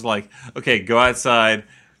 where it's just like, okay, go outside,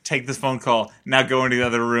 take this phone call, now go into the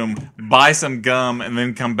other room, buy some gum, and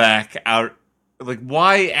then come back out. Like,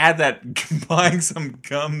 why add that buying some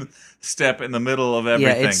gum step in the middle of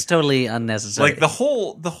everything? Yeah, it's totally unnecessary. like the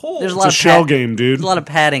whole. There's a It's lot a of shell game, dude. There's a lot of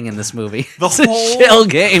padding in this movie. The It's a whole shell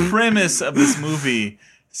game. premise of this movie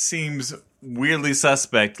seems weirdly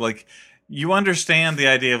suspect. Like, you understand the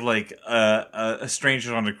idea of like a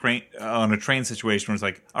stranger on a train situation where it's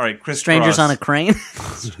like, all right, Chris Strangers Cross, on a crane.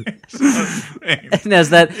 train. And as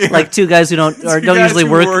that like two guys who don't You don't guys usually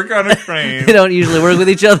who work. on a train. They don't usually work with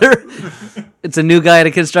each other. It's a new guy at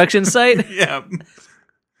a construction site. Yeah.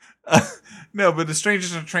 No, but the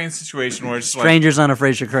strangers on a train situation where it's Strangers on a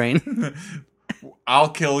Fraser crane. like, I'll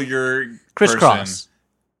kill your Crisscross. person.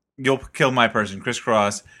 You'll kill my person.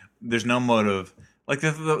 Crisscross. There's no motive. Like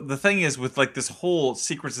the thing is with like this whole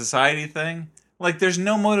secret society thing. Like there's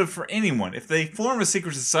no motive for anyone. If they form a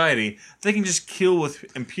secret society, they can just kill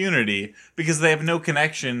with impunity because they have no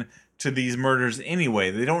connection to these murders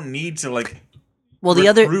anyway. They don't need to like. Well,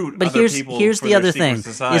 recruit but other people here's for the their other secret thing: is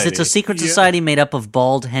society. it's a secret society made up of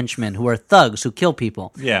bald henchmen who are thugs who kill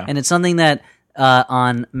people. Yeah. And it's something that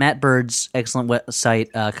on Matt Bird's excellent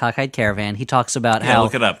website, Cockeyed Caravan, he talks about Yeah, how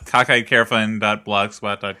look it up.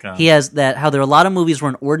 cockeyedcarefun.blogspot.com. he has that how there are a lot of movies where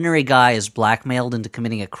an ordinary guy is blackmailed into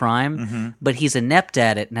committing a crime, but he's inept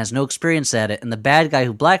at it and has no experience at it, and the bad guy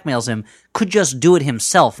who blackmails him could just do it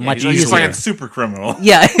himself much He's easier. like a super criminal.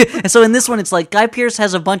 Yeah, and so in this one, it's like Guy Pearce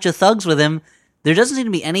has a bunch of thugs with him. There doesn't seem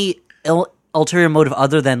to be any ulterior motive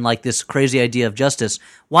other than like this crazy idea of justice.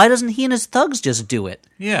 Why doesn't he and his thugs just do it?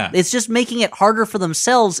 Yeah. It's just making it harder for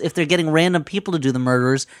themselves if they're getting random people to do the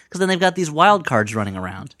murders, because then they've got these wild cards running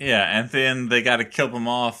around. Yeah, and then they got to kill them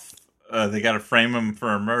off. They got to frame them for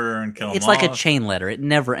a murder and kill them It's off. like a chain letter; it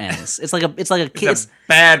never ends. It's like a It's a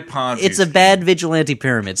bad Ponzi. it's a scheme. bad vigilante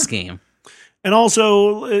pyramid scheme. And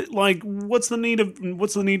also, like, what's the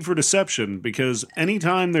need for deception? Because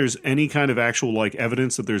anytime there's any kind of actual like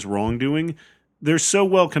evidence that there's wrongdoing, they're so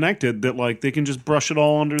well connected that like they can just brush it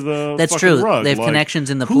all under the That's fucking true. rug. They have Like,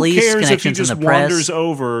 connections in the who police, cares if he connections in just the press. wanders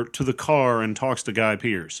over to the car and talks to Guy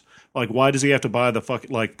Pearce? Like, why does he have to buy the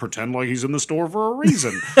like pretend like he's in the store for a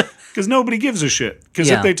reason? Because nobody gives a shit. Because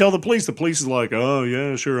Yeah. if they tell the police is like, oh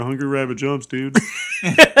yeah, sure, a hungry rabbit jumps, dude.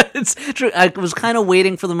 It's true. I was kind of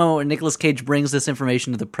waiting for the moment where Nicolas Cage brings this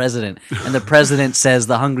information to the president, and the president says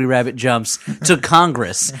the hungry rabbit jumps to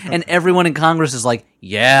Congress, and everyone in Congress is like,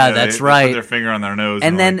 "Yeah, that's they right." Put their finger on their nose.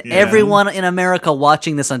 And then like, yeah. everyone in America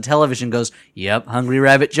watching this on television goes, "Yep, hungry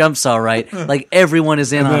rabbit jumps, all right." Like everyone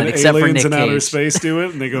is in And on then it except for aliens Nick in outer Cage. space do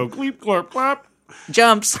it, and they go gleep glorp clap.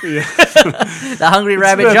 Jumps. The hungry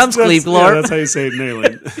rabbit jumps, gleep Yeah, glorp. that's how you say it in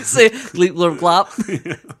Alien. Say gleep glorp glop.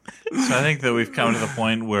 So I think that we've come to the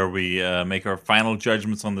point where we make our final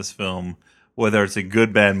judgments on this film, whether it's a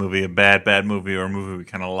good bad movie, a bad movie, or a movie we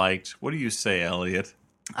kind of liked. What do you say, Elliot?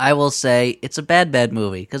 I will say it's a bad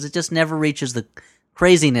movie because it just never reaches the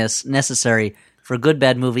craziness necessary for a good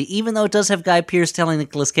bad movie, even though it does have Guy Pearce telling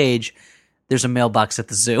Nicolas Cage there's a mailbox at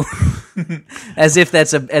the zoo. as if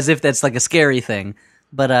that's like a scary thing.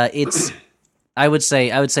 But it's I would say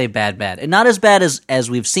bad. And not as bad as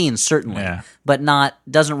we've seen, certainly. Yeah. But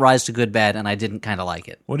doesn't rise to good bad, and I didn't kind of like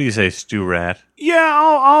it. What do you say, Stu Rat? Yeah,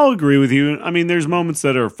 I'll agree with you. I mean, there's moments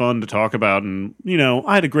that are fun to talk about, and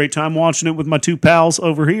I had a great time watching it with my two pals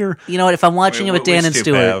over here. You know what? If I'm watching it with Dan and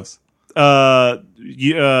Stuart,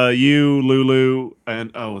 You, Lulu,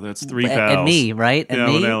 and that's three pals, and me, right? And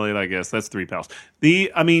me. And Elliot, I guess that's three pals.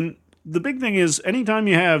 The big thing is, anytime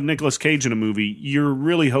you have Nicolas Cage in a movie, you're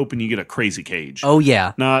really hoping you get a crazy Cage. Oh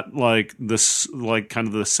yeah. Not like this, like kind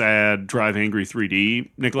of the sad Drive Angry 3D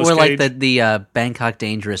Nicolas Or Cage. like the Bangkok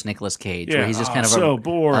Dangerous Nicolas Cage, where Yeah. he's just Oh, kind of so a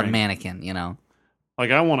boring. mannequin, Like,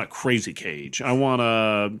 I want a crazy Cage. I want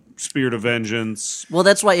a Spirit of Vengeance. Well,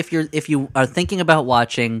 that's why if you are thinking about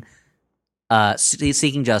watching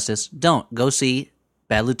Seeking Justice, don't go see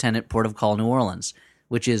Bad Lieutenant, Port of Call, New Orleans,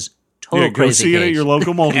 which is total Go crazy. see it at Cage. your local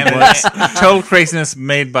And multiplex. total craziness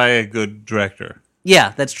made by a good director.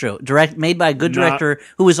 Yeah, that's true. Made by a good Not- director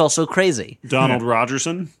who is also crazy. Donald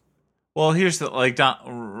Rogerson. Well, here's the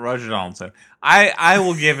Roger Donaldson. I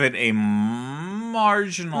will give it a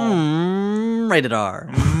marginal. Rated R.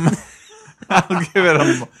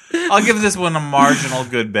 I'll give this one a marginal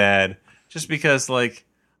good bad, just because I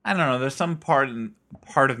don't know. There's some part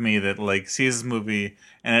of me that sees this movie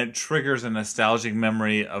and it triggers a nostalgic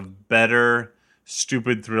memory of better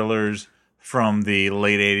stupid thrillers from the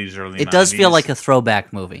late 80s, early 90s. It does feel like a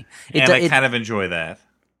throwback movie. I kind of enjoy that.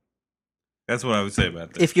 That's what I would say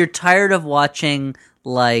about this. If you're tired of watching,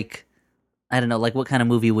 like, I don't know, like what kind of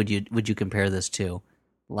movie would you compare this to?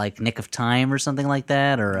 Like Nick of Time or something like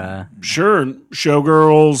that, or Sure,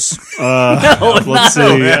 Showgirls. Let's see.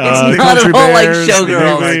 it's not Country at all like Bears,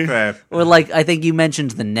 Showgirls. maybe. like that. Or like I think you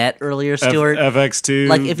mentioned The Net earlier, Stuart. FX2,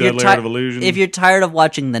 Like if Deadly Art of Illusion. if you're tired of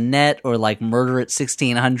watching The Net or like Murder at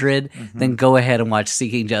 1600, then go ahead and watch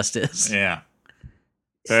Seeking Justice. Yeah.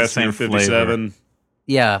 Fast and Same 57.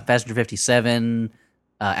 Yeah, Fast and 57,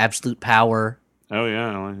 Absolute Power. Oh,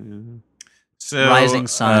 yeah. So, Rising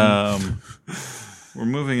Sun. We're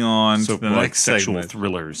moving on So to the like next sexual segment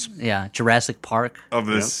thrillers. Yeah, Jurassic Park. of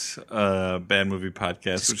this bad movie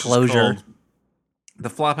podcast, Disclosure. which is called the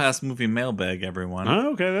Flopolas Movie Mailbag, everyone.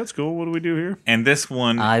 Oh, okay, that's cool. What do we do here? And this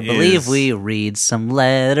one I believe is, we read some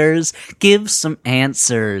letters, give some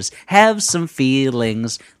answers, have some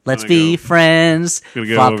feelings. Let's Gonna be go. friends. Gonna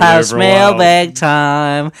go over there Flophouse for a while. mailbag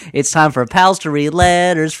time. It's time for pals to read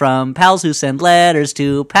letters from pals who send letters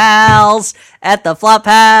to pals at the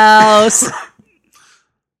Flophouse.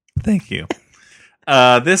 Thank you.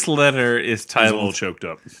 This letter is I was a little titled choked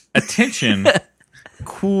up. Attention,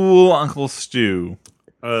 Cool Uncle Stu.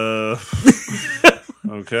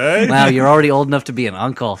 Okay. Wow, you're already old enough to be an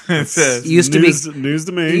uncle. It says, Used news, to news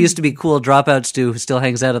to be me. used to be cool dropout Stu who still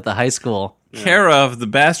hangs out at the high school. care of the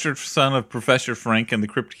bastard son of Professor Frank and the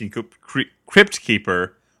Crypt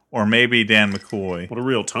Keeper, or maybe Dan McCoy. What a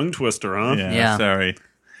real tongue twister, huh? Yeah. Sorry.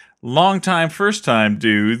 Long time, first time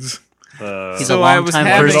dudes. He's So a I long was time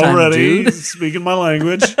having- first time Already dude. speaking my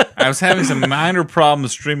language. I was having some minor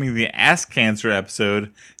problems streaming the Ass Cancer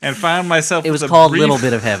episode and found myself It was with called a brief, Little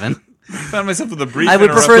Bit of Heaven. Found myself with a brief I would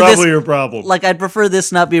interrupt- prefer this- Probably your problem. Like, I'd prefer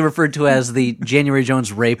this not be referred to as the January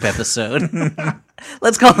Jones rape episode.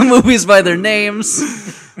 Let's call the movies by their names,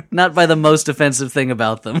 not by the most offensive thing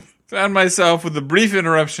about them. Found myself with a brief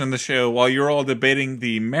interruption in the show while you're all debating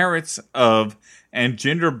the merits of and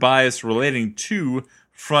gender bias relating to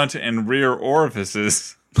front and rear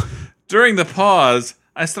orifices. During the pause,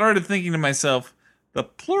 I started thinking to myself, the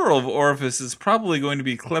plural of orifice is probably going to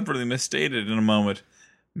be cleverly misstated in a moment,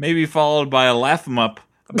 maybe followed by a laugh-em-up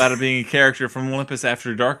about it being a character from Olympus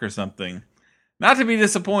After Dark or something. Not to be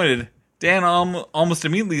disappointed, Dan almost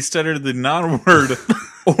immediately stuttered the non-word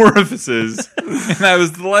orifices, and I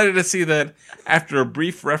was delighted to see that after a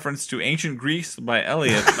brief reference to ancient Greece by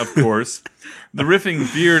Eliot, of course, the riffing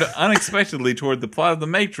veered unexpectedly toward the plot of The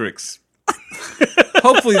Matrix.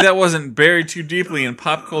 Hopefully that wasn't buried too deeply in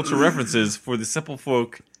pop culture references for the simple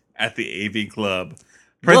folk at the AV Club.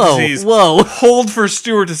 Parentheses, Whoa. hold for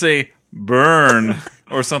Stuart to say burn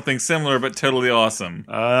or something similar but totally awesome.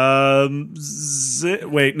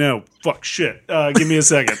 Wait, no. Fuck, shit. Give me a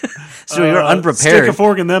second. So you're Stick unprepared. a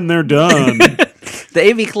fork in them, they're done. The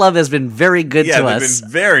AV Club has been very good Yeah, to they've us. been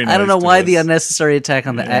very nice I don't know to why us. the unnecessary attack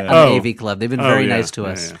on the, Yeah. on the AV Club. They've been Oh, very yeah. nice to Yeah,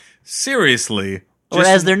 us. yeah. Seriously. Or just-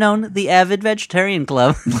 as they're known, the Avid Vegetarian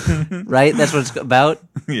Club. Right? That's what it's about.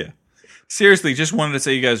 Yeah. Seriously, just wanted to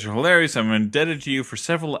say you guys are hilarious. I'm indebted to you for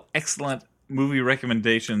several excellent movie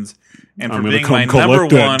recommendations and for I'm gonna being come my number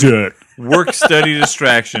collect that one debt. work study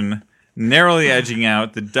distraction, narrowly edging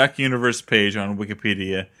out the Duck Universe page on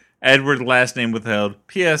Wikipedia. Edward, last name withheld.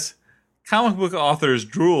 P.S. Comic book authors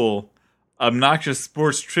drool. Obnoxious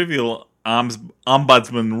sports trivial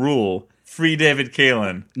ombudsman rule. Free David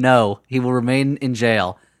Kalin. No, he will remain in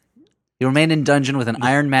jail. He'll remain in dungeon with an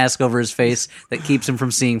iron mask over his face that keeps him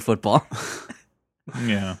from seeing football.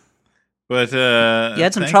 Yeah. But, You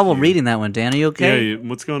had some thank trouble you. reading that one, Dan. Are you okay? Yeah,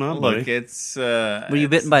 what's going on, Look, buddy? it's... Were you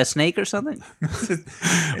bitten by a snake or something?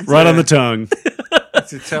 Right on the tongue.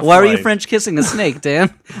 It's a tough Why were you life. French kissing a snake,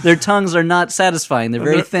 Dan? Their tongues are not satisfying. They're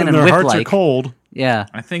very thin and their hearts are whip-like. cold. Yeah.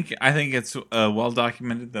 I think it's well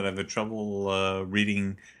documented that I've had trouble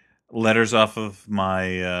reading letters off of my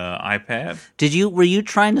iPad. Were you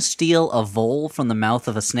trying to steal a vole from the mouth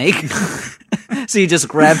of a snake? So you just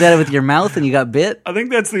grabbed at it with your mouth and you got bit? I think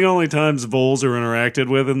that's the only times voles are interacted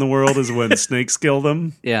with in the world is when snakes kill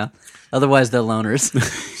them. Yeah. Otherwise they're loners.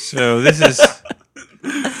 So this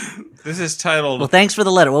is titled. Well, thanks for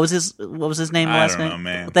the letter. What was his name? I Last don't name? know,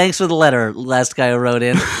 man. Well, thanks for the letter, last guy who wrote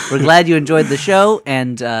in. We're glad you enjoyed the show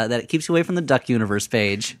and that it keeps you away from the Duck Universe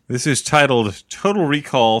page. This is titled "Total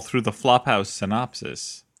Recall Through the Flophouse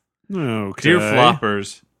Synopsis." Okay. Dear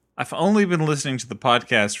Floppers, I've only been listening to the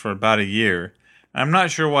podcast for about a year. I'm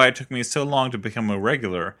not sure why it took me so long to become a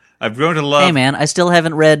regular. I've grown to love Hey, man, I still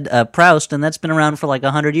haven't read Proust, and that's been around for like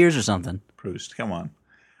 100 years or something. Proust. Come on.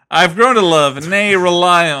 I've grown to love, nay,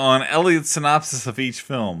 rely on Eliot's synopsis of each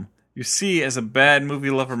film. You see, as a bad movie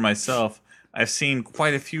lover myself, I've seen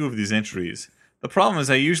quite a few of these entries. The problem is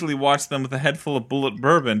I usually watch them with a head full of bullet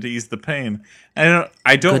bourbon to ease the pain. I don't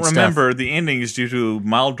Good stuff. remember the endings due to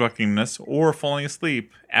mild drunkenness or falling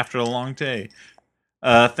asleep after a long day.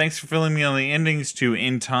 Thanks for filling me on the endings to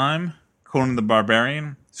In Time, Conan the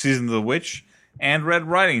Barbarian, Season of the Witch, and Red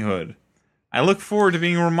Riding Hood. I look forward to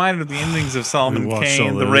being reminded of the endings of Solomon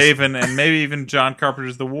Kane, The Raven, and maybe even John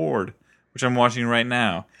Carpenter's The Ward, which I'm watching right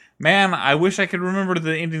now. Man, I wish I could remember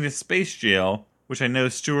the ending to Space Jail, which I know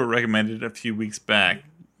Stuart recommended a few weeks back.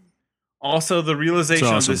 Also, the realization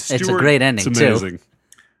of the Stuart... It's a great ending, It's too. amazing.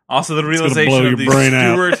 Also, the blow realization your of the brain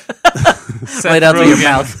out. Stuart Seth Right out through your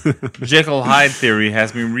Rogen, mouth. Jekyll Hyde theory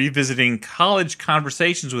has me revisiting college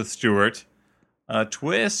conversations with Stuart.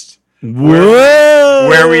 Twist. Whoa!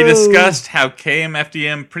 Where we discussed how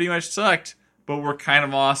KMFDM pretty much sucked, but were kind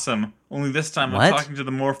of awesome. Only this time What? I'm talking to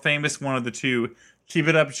the more famous one of the two. Keep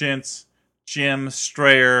it up, gents. Jim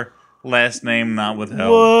Strayer, last name not withheld.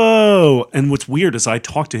 Whoa! And what's weird is I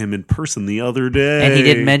talked to him in person the other day, And he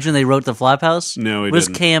didn't mention they wrote the Flophouse? No, he Where's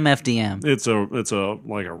didn't. KMFDM? It's a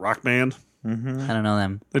like a rock band. I don't know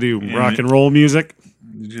them. They do rock and roll music,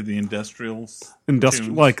 You do the industrials.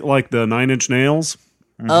 industrial, tunes. like the Nine Inch Nails.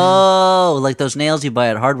 Oh, like those nails you buy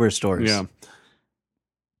at hardware stores. Yeah,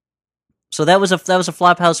 So that was a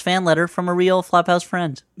Flophouse fan letter from a real Flophouse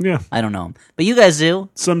friend. yeah. I don't know him, but you guys do,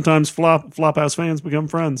 Sometimes Flophouse fans become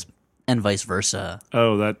friends. and vice versa.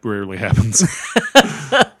 Oh, that rarely happens.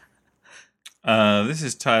 This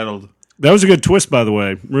is titled... That was a good twist, by the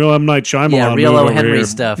way. Real M. Night Shyamalan. Yeah, real move O. over Henry here.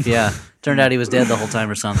 stuff. Yeah, turned out he was dead the whole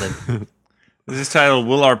time or something. This is titled,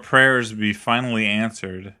 Will Our Prayers Be Finally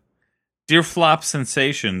Answered? Dear Flop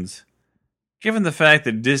Sensations, given the fact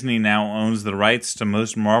that Disney now owns the rights to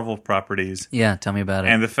most Marvel properties, Yeah, tell me about it.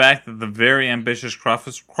 and the fact that the very ambitious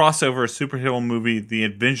crossover superhero movie The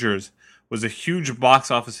Avengers was a huge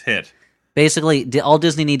box office hit, Basically, all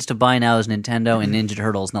Disney needs to buy now is Nintendo and Ninja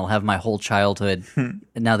Turtles, and they'll have my whole childhood. And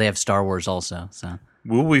now they have Star Wars also. So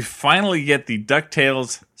will we finally get the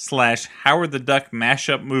DuckTales / Howard the Duck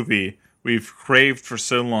mashup movie we've craved for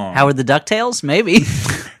so long? Howard the DuckTales, maybe.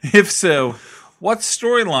 If so, what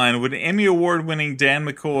storyline would Emmy Award-winning Dan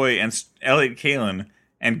McCoy and Elliot Kalin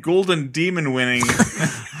and Golden Demon-winning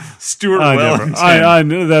Stuart Wellington I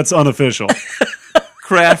knew that's unofficial.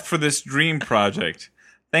 craft for this dream project?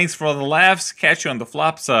 Thanks for all the laughs. Catch you on the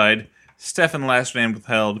flop side. Stefan, last name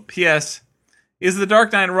withheld. P.S. Is The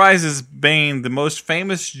Dark Knight Rises Bane the most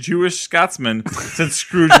famous Jewish Scotsman since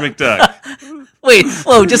Scrooge McDuck? Wait,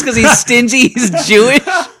 whoa, just because he's stingy, he's Jewish?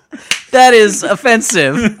 That is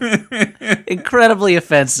offensive. Incredibly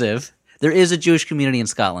offensive. There is a Jewish community in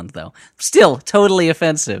Scotland, though. Still, totally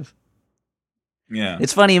offensive. Yeah.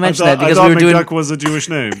 It's funny you I mentioned thought, that because I we thought were doing... McDuck was a Jewish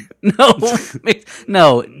name.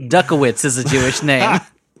 No, Duckowitz is a Jewish name.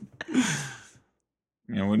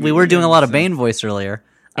 We were doing a lot of Bane voice earlier.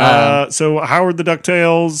 So Howard the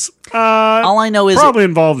DuckTales. All I know is probably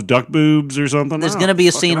involves duck boobs or something. there's going to be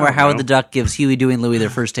a scene where Howard the Duck gives Huey, Dewey, and Louie their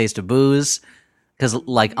first taste of booze. Because,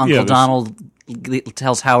 like, Uncle there's- Donald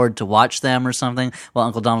tells Howard to watch them or something, while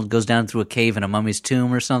Uncle Donald goes down through a cave in a mummy's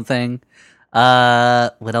tomb or something.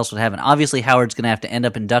 What else would happen? Obviously, Howard's going to have to end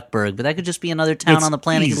up in Duckburg, but that could just be another town on the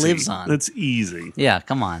planet he lives on. That's easy. Yeah,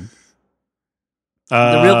 come on.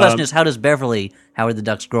 The real question is, how does Beverly, Howard the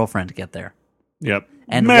Duck's girlfriend, get there? Yep.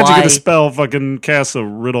 And magic why- of the spell fucking casts a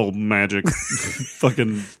riddle magic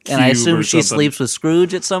fucking And I cube assume or she something. sleeps with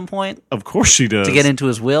Scrooge at some point Of course she does. to get into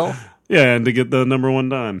his will. Yeah, and to get the number one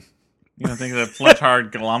dime. You don't think that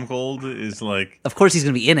Flintheart Glomgold is like, Of course he's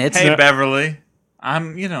going to be in it. hey, Beverly,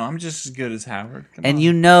 I'm just as good as Howard. Come And on.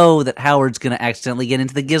 you know that Howard's going to accidentally get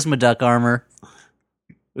into the Gizmoduck armor.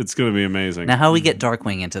 It's going to be amazing. Now, how do we get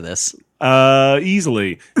Darkwing into this?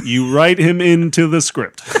 Easily. You write him into the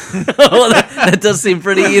script. Oh, that does seem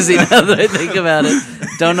pretty easy now that I think about it.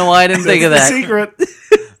 Don't know why I didn't think of That's that.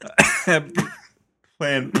 the secret.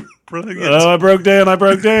 Plan brilliant. Oh, I broke Dan.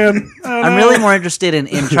 Oh, I'm really more interested in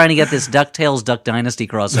trying to get this DuckTales Duck Dynasty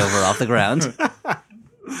crossover off the ground.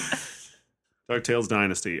 DuckTales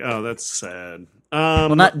Dynasty. Oh, that's sad.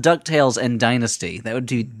 Well, not DuckTales and Dynasty.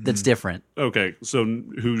 That's different. Okay, so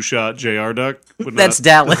who shot J.R. Duck? Would That's not-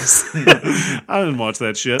 Dallas. I didn't watch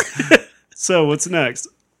that shit. So what's next?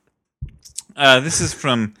 This is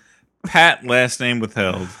from Pat, last name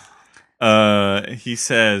withheld. He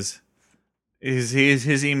says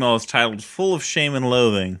his email is titled "Full of Shame and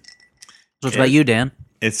Loathing." So it's about you, Dan.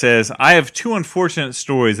 It says, "I have two unfortunate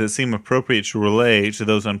stories that seem appropriate to relay to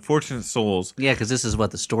those unfortunate souls Yeah, because this is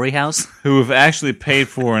what, the Story House? who have actually paid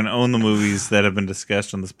for and own the movies that have been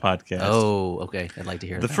discussed on this podcast." Oh, okay. I'd like to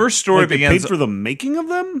hear The that. first story Like they begins. paid for the making of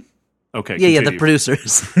them? Okay, Yeah, continue. the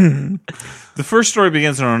producers. The first story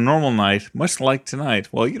begins on a normal night, much like tonight.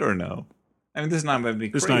 Well, you don't know. I mean, this night might be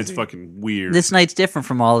This crazy. night's fucking weird. This night's different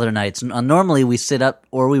from all other nights. Normally we sit up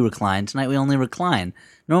or we recline. Tonight we only recline.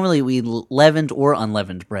 Normally we leavened or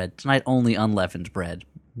unleavened bread. Tonight only unleavened bread.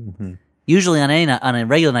 Mm-hmm. Usually on a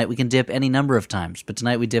regular night we can dip any number of times, but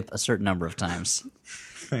tonight we dip a certain number of times.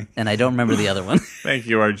 And I don't remember the other one. Thank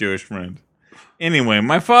you, our Jewish friend. Anyway,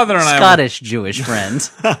 my father and Scottish Jewish friend.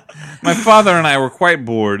 my father and I were quite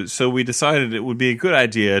bored, so we decided it would be a good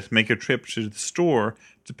idea to make a trip to the store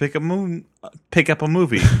to pick up a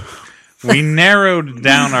movie. We narrowed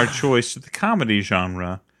down our choice to the comedy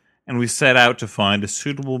genre, and we set out to find a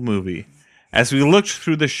suitable movie. As we looked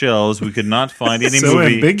through the shelves, we could not find any so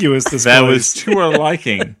movie ambiguous, this that place. was to our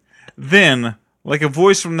liking. Then, like a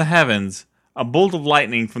voice from the heavens, a bolt of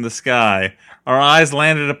lightning from the sky, our eyes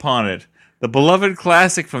landed upon it. The beloved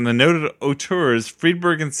classic from the noted auteurs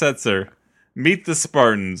Friedberg and Setzer, Meet the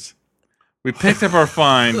Spartans. We picked up our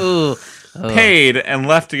find, paid, and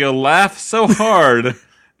left to go laugh so hard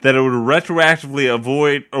that it would retroactively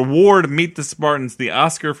award Meet the Spartans the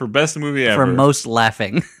Oscar for Best Movie Ever. For most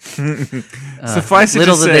laughing. Suffice it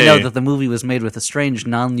Little to did they say, know that the movie was made with a strange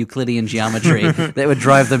non-Euclidean geometry that would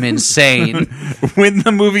drive them insane. when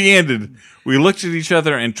the movie ended, we looked at each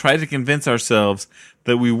other and tried to convince ourselves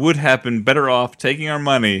that we would have been better off taking our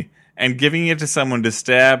money and giving it to someone to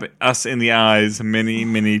stab us in the eyes many,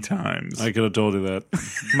 many times. I could have told you that.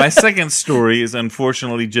 My second story is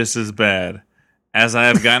unfortunately just as bad. As I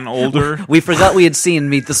have gotten older... We forgot we had seen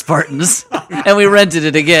Meet the Spartans, and we rented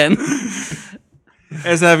it again.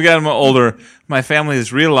 As I've gotten older, my family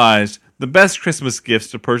has realized the best Christmas gifts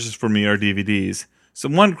to purchase for me are DVDs. So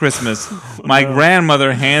one Christmas, my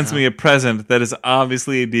grandmother hands me a present that is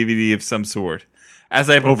obviously a DVD of some sort. As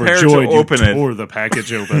I prepare Overjoyed, to open you it... tore the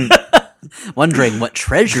package open. Wondering what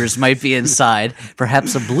treasures might be inside.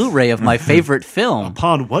 Perhaps a Blu-ray of my favorite film.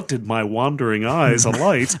 Upon what did my wandering eyes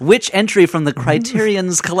alight? Which entry from the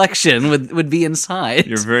Criterion's collection would be inside?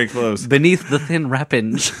 You're very close. Beneath the thin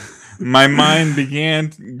wrappage. My mind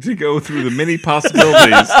began to go through the many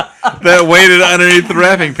possibilities that waited underneath the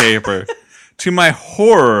wrapping paper. To my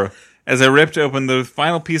horror, as I ripped open the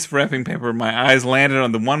final piece of wrapping paper, my eyes landed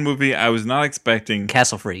on the one movie I was not expecting.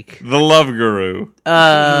 Castle Freak. The Love Guru.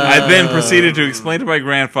 I then proceeded to explain to my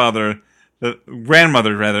grandmother,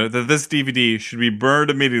 that this DVD should be burned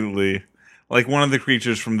immediately, like one of the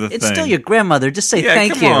creatures from The Thing. It's still your grandmother. Just say Yeah,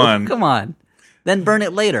 thank come you. on. Come on. Then burn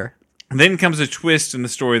it later. Then comes a twist in the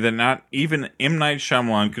story that not even M. Night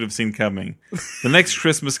Shyamalan could have seen coming. The next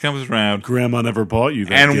Christmas comes around, Grandma never bought you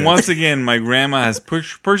that and gift. once again, my grandma has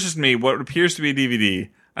purchased me what appears to be a DVD.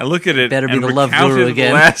 I look at it Better be and the Love recounted Guru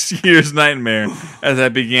again. last year's nightmare as I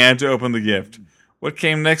began to open the gift. What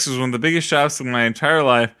came next was one of the biggest shocks of my entire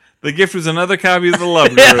life. The gift was another copy of The Love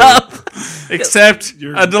Guru, except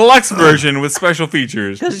a deluxe version with special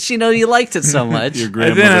features. Because she know you liked it so much. Your I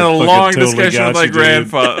grandmother then had a fucking long totally discussion with got my you,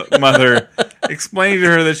 dude. grandmother, explaining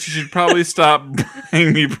to her that she should probably stop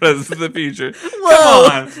bringing me presents in the future. Whoa.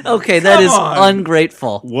 Come on. Okay, that Come is on.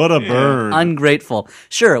 ungrateful. What a burn. Ungrateful.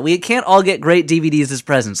 Sure, we can't all get great DVDs as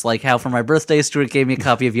presents, like how for my birthday, Stuart gave me a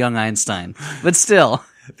copy of Young Einstein. But still.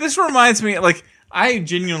 This reminds me, like, I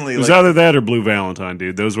genuinely, It was like, either that or Blue Valentine,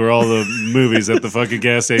 dude. Those were all the movies that the fucking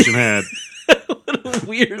gas station had. What a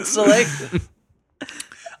weird selection.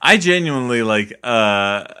 I genuinely, like,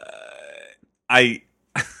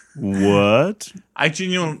 What? I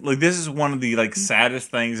genuinely, like, this is one of the, like,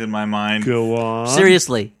 saddest things in my mind. Go on.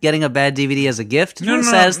 Seriously, getting a bad DVD as a gift? No, one of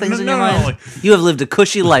the no, saddest no, things in no, your no, mind? like- You have lived a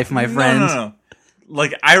cushy life, my friend. No.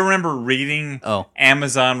 Like, I remember reading Oh.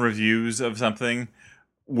 Amazon reviews of something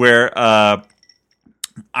where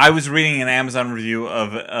I was reading an Amazon review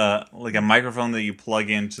of like a microphone that you plug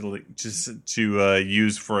in to like, just to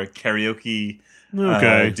use for a karaoke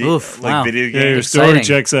Okay. Oof, like wow. video Yeah, game. your story Exciting.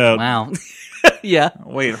 checks out. Wow. Yeah.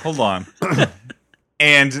 Wait, hold on.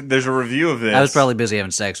 And there's a review of this. I was probably busy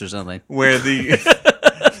having sex or something. where there's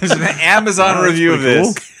an Amazon Wow, that's review of pretty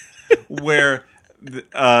this where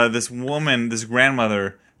this woman, this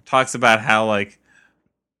grandmother, talks about how like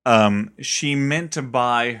she meant to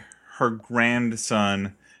buy her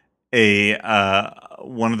grandson a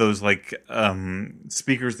one of those like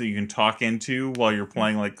speakers that you can talk into while you're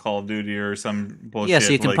playing like Call of Duty or some bullshit. Yeah,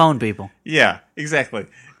 so you can like, pwn people. Yeah, exactly.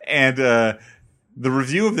 And the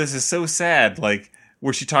review of this is so sad, like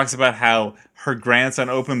where she talks about how her grandson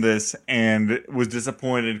opened this and was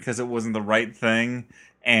disappointed because it wasn't the right thing,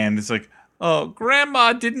 and it's like, oh,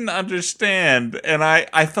 grandma didn't understand, and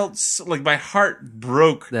I felt so, like my heart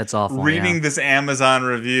broke. That's awful, Reading yeah. this Amazon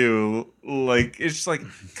review, like it's just like,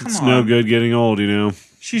 come It's on, no good getting old, you know.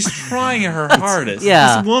 She's trying her hardest.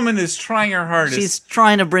 Yeah. This woman is trying her hardest. She's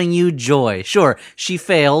trying to bring you joy. Sure, she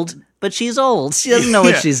failed, but she's old. She doesn't know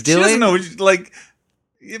what she's doing. She doesn't know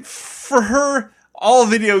for her, all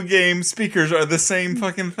video game speakers are the same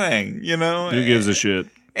fucking thing, you know? Who gives a shit?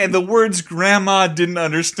 And the words grandma didn't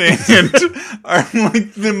understand are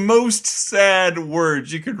like the most sad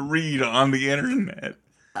words you could read on the internet.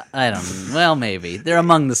 I don't know. Well, maybe. They're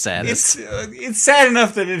among the saddest. It's sad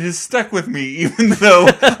enough that it has stuck with me, even though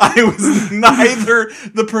I was neither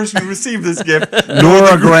the person who received this gift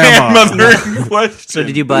Nor a grandma. grandmother in question. So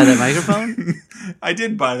did you buy that microphone? I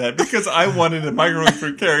did buy that because I wanted a microphone for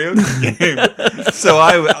a karaoke game. So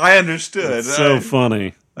I understood. So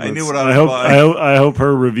funny. I knew what I was buying. I hope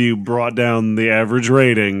her review brought down the average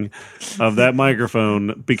rating of that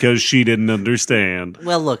microphone because she didn't understand.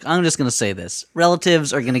 Well, look, I'm just going to say this.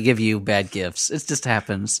 Relatives are going to give you bad gifts. It just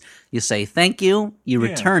happens. You say thank you, you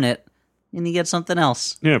return it, and you get something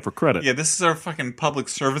else. Yeah, for credit. Yeah, this is our fucking public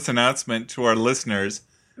service announcement to our listeners.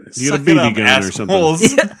 You get a Suck it BB up, gun or something.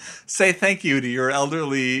 assholes. Say thank you to your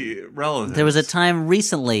elderly relatives. There was a time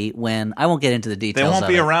recently when, I won't get into the They details won't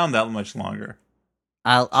be of it. around that much longer.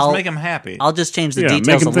 I'll Just make them happy. I'll just change the Yeah, details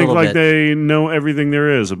make a them think little like bit. they know everything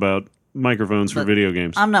there is about microphones for video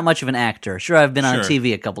games. I'm not much of an actor. Sure, I've been on Sure.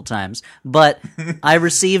 TV a couple times, but I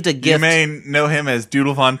received a You gift. may know him as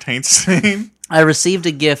Doodle Von Taintstein. I received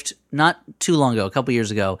a gift not too long ago, a couple years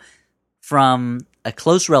ago, from a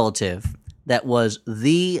close relative that was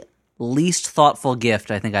the least thoughtful gift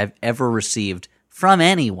I think I've ever received from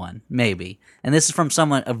anyone, maybe. And this is from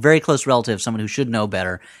someone, a very close relative, someone who should know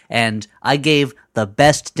better. And I gave the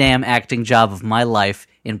best damn acting job of my life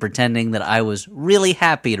in pretending that I was really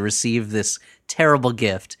happy to receive this terrible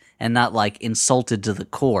gift and not like insulted to the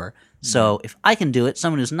core. So if I can do it,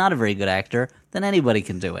 someone who's not a very good actor, then anybody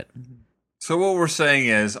can do it. So what we're saying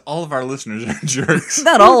is all of our listeners are jerks.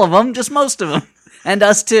 Not all of them, just most of them. And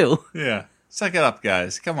us too. Yeah. Suck it up,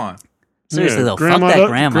 guys. Come on. Seriously Yeah, though, fuck that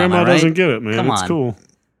grandma. Grandma am I right? doesn't get it, man. Come It's on. cool.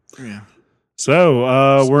 Yeah.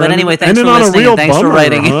 So we're But anyway, thanks for ending on a listening real and thanks for bummer,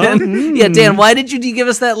 writing huh? in. Yeah, Dan, why did you give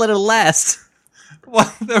us that letter last?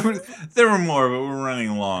 Well, there were more, but we're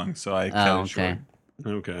running long, so I cut Oh, it short. okay.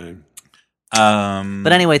 Okay.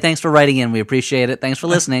 But anyway, thanks for writing in. We appreciate it. Thanks for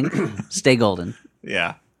listening. Stay golden.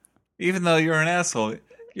 Yeah. Even though you're an asshole,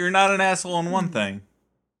 you're not an asshole in one thing.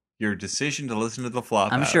 Your decision to listen to the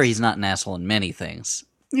Flophouse. I'm sure he's not an asshole in many things.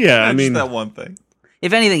 Yeah, Not I mean, just that one thing.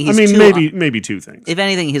 If anything, he's maybe two things. If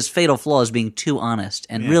anything, his fatal flaw is being too honest.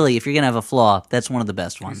 And really, if you're gonna have a flaw, that's one of the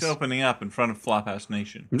best ones. He's opening up in front of Flophouse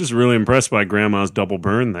Nation. I'm just really impressed by Grandma's double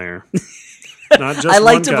burn there. Not just I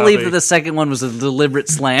like one to believe copy. that the second one was a deliberate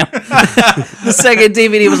slam. The second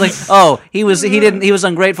DVD was like, oh, he was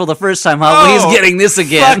ungrateful the first time, huh? Well, he's getting this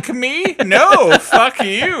again. Fuck me? No, fuck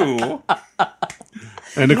you.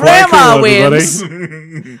 And the Grandma Quack Crew, wins.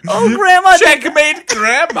 everybody. Oh, Grandma, Checkmate,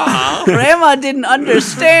 Grandma. Grandma didn't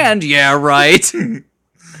understand. Yeah, right.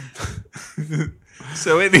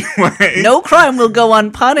 So anyway, No crime will go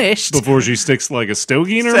unpunished. Before she sticks like a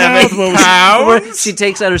stogie in her 7 mouth. What was- pounds. She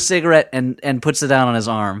takes out her cigarette and puts it down on his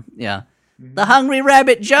arm. Yeah. The hungry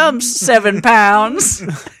rabbit jumps 7 pounds.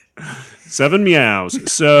 7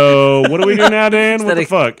 meows. So what do we do now, Dan? What that the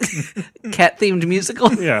fuck? Cat themed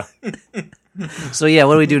musical. Yeah. So yeah,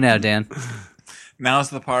 what do we do now, Dan? Now's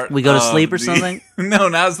the part We go to of sleep or the- something? No,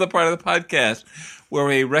 now's the part of the podcast where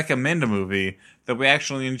we recommend a movie that we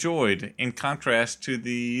actually enjoyed, in contrast to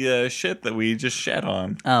the shit that we just shat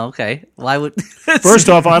on. Oh, okay. Why would First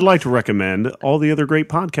off, I'd like to recommend all the other great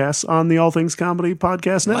podcasts on the All Things Comedy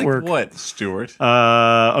Podcast Network. Like what, Stuart?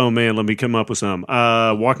 Oh man, let me come up with some.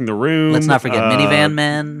 Walking the Room. Let's not forget Minivan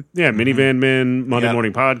Men. Yeah, Minivan Men, Monday Yep.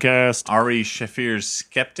 Morning Podcast. Ari Shafir's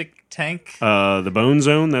Skeptic Tank. The Bone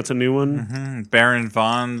Zone, that's a new one. Baron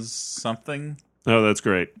Vaughn's something. Oh, that's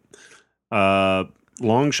great.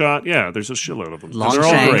 Long Shot, yeah, there's a shitload of them. Long They're all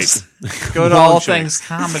Shanks. great. Go to Longshanks.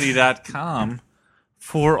 allthingscomedy.com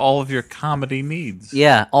for all of your comedy needs.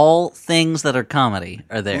 Yeah, all things that are comedy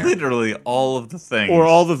are there. Literally all of the things. Or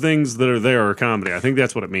all the things that are there are comedy. I think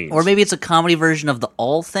that's what it means. Or maybe it's a comedy version of the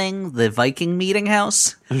All Thing, the Viking meeting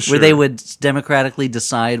house, Sure. where they would democratically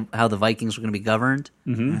decide how the Vikings were going to be governed.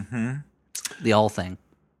 Mm-hmm. The All Thing.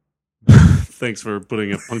 Thanks for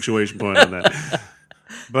putting a punctuation point on that.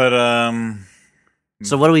 But,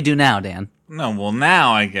 So what do we do now, Dan? no, well,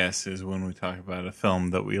 now I guess is when we talk about a film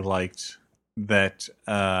that we liked that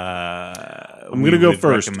I'm going to go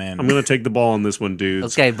first. Recommend. I'm going to take the ball on this one,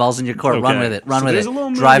 dudes. Okay, balls in your court. Run Okay. with it. Run So with there's it. a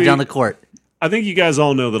little Drive movie- down the court. I think you guys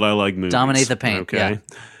all know that I like movies. Dominate the paint, Okay.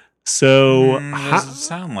 So Doesn't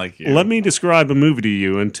sound like you. let me describe a movie to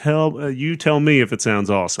you and you tell me if it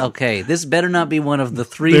sounds awesome. Okay, this better not be one of the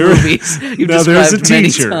three There- movies you've Now there's a described many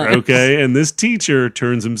teacher, times. okay, and this teacher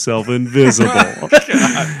turns himself invisible,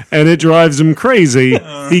 and it drives him crazy.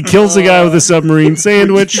 He kills a guy with a submarine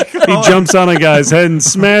sandwich. He jumps on a guy's head and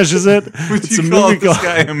smashes it. Would It's you a call movie this called-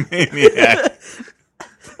 guy a maniac?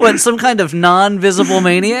 What, some kind of non-visible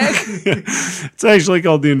maniac? It's actually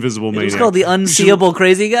called the Invisible It Maniac. was called the unseeable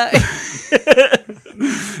crazy guy.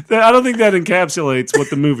 I don't think that encapsulates what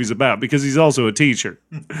the movie's about because he's also a teacher.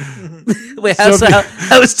 Wait, So if you-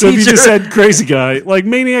 how is So if you teacher? just said crazy guy, like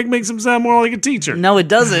maniac makes him sound more like a teacher. No, it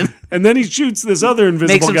doesn't. And then he shoots this other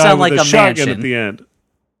invisible Makes him guy sound with like a a shotgun mansion. at the end.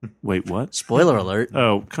 Wait, what? Spoiler alert.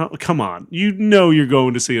 Oh, come on. You know you're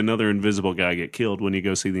going to see another invisible guy get killed when you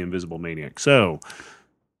go see the Invisible Maniac. So,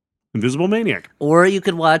 Invisible Maniac. Or you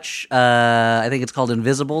could watch, I think it's called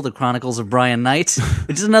Invisible, The Chronicles of Brian Knight,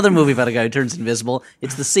 which is another movie about a guy who turns invisible.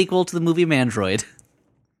 It's the sequel to the movie Mandroid.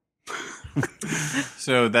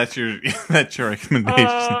 So that's your recommendation.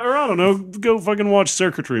 Or I don't know, go fucking watch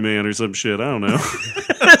Circuitry Man or some shit. I don't know.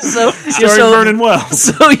 So, Vernon Wells.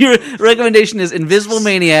 so your recommendation is Invisible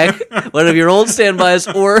Maniac, one of your old standbys,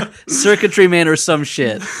 or Circuitry Man or some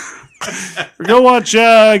shit. Or go watch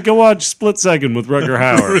Split Second with Rutger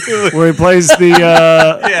Hauer, where he plays the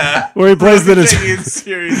Yeah. where he plays the Taking it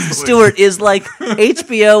seriously. Stuart, is like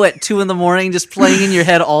HBO at 2 a.m. just playing in your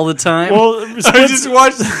head all the time? well I just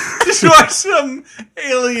watch some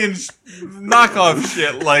alien knockoff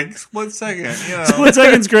shit like Split Second. You know. Split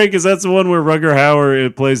Second's great because that's the one where Rutger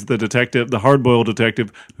Hauer plays the detective, the hard-boiled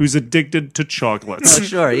detective who's addicted to chocolates. Oh,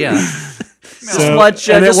 sure, yeah. So- Watch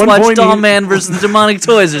and at one point Doll he- Man versus Demonic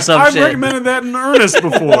Toys or some I've shit. recommended that in earnest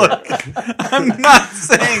before. I'm not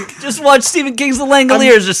saying Just watch Stephen King's The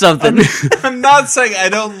Langoliers or something. I'm not saying I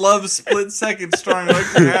don't love Split Second starring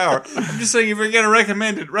Rutger Hauer. I'm just saying if you're gonna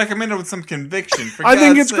recommend it with some conviction. For I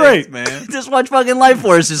think God's it's great. sakes, man. Just watch fucking Life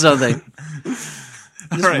Force or something.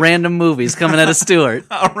 Just right. random movies coming out of Stuart.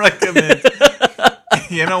 I'll recommend.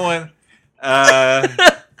 You know what?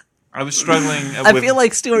 I was struggling. I feel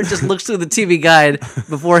like Stuart just looks through the TV guide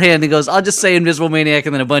beforehand and goes, I'll just say Invisible Maniac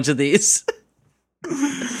and then a bunch of these.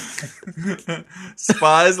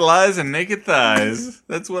 Spies, Lies, and Naked Thighs.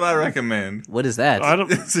 That's what I recommend. What is that? I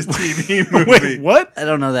don't. It's a TV movie. Wait, what? I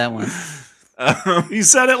don't know that one. You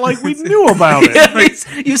said it like we knew about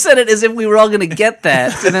it. You said it as if we were all going to get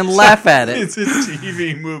that and then laugh at it. It's a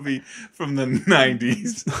TV movie from the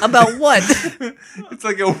 90s. About what? It's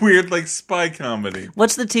like a weird, like, spy comedy.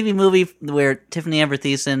 What's the TV movie where Tiffany Amber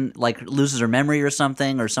Thiessen like loses her memory or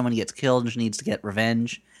something, or someone gets killed and she needs to get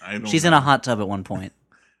revenge? I don't She's know. in a hot tub at one point.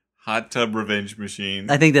 Hot Tub Revenge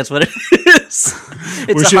Machine. I think that's what it is.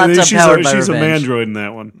 It's a hot tub she's powered by she's a revenge. mandroid in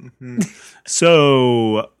that one.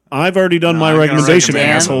 So I've already done my I'm gonna recommendation, recommend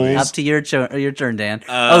Dan, assholes. up to your turn, Dan.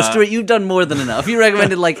 Stuart, you've done more than enough. You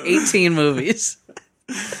recommended like 18 movies.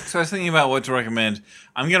 So I was thinking about what to recommend.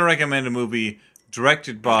 I'm going to recommend a movie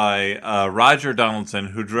directed by Roger Donaldson,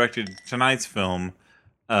 who directed tonight's film,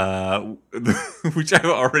 which I've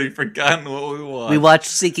already forgotten what we watched. We watched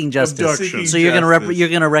Seeking Justice. Abduction. So you're Justice. you're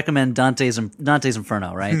gonna recommend Dante's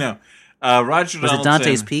Inferno, right? No. Roger Was it Donaldson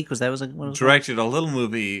Dante's Peak? Was that what it was? directed a little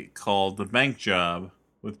movie called The Bank Job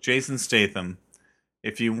with Jason Statham.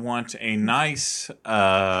 If you want a nice,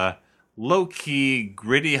 low-key,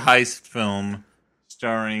 gritty heist film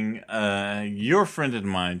starring your friend and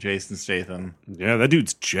mine, Jason Statham, Yeah, that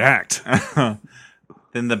dude's jacked.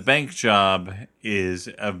 then The Bank Job is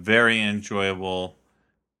a very enjoyable,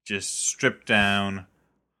 just stripped-down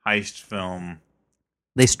heist film.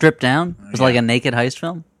 They stripped down. It was like a naked heist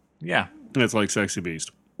film. Yeah, It's like Sexy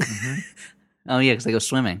Beast. Oh yeah, because they go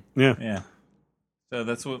swimming. Yeah, yeah. So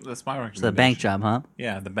that's my recommendation. So the bank job, huh?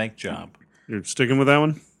 Yeah, The Bank Job. you're sticking with that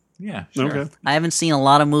one. Yeah, sure. Okay. I haven't seen a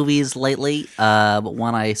lot of movies lately, but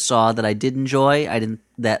one I saw that I did enjoy.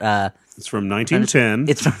 It's from 1910.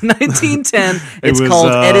 It's from 1910. It's was,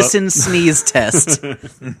 called Edison Sneeze Test.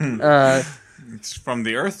 It's From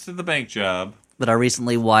the Earth to the Bank Job. But I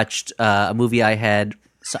recently watched a movie I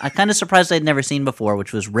kind of surprised I'd never seen before,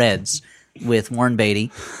 which was Reds with Warren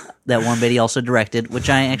Beatty. That Warren Beatty also directed, which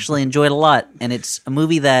I actually enjoyed a lot. And it's a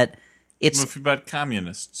movie that It's a movie about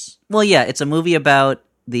communists. well, yeah, it's a movie about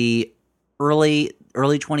the early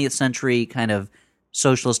 20th century kind of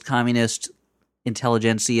socialist communist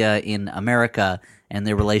intelligentsia in America and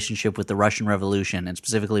their relationship with the Russian Revolution, and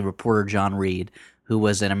specifically reporter John Reed, who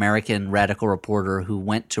was an American radical reporter who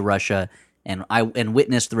went to Russia and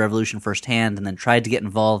witnessed the revolution firsthand, and then tried to get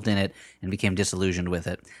involved in it and became disillusioned with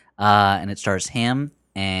it. And it stars him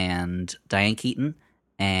and Diane Keaton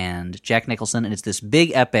and Jack Nicholson, and it's this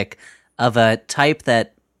big epic of a type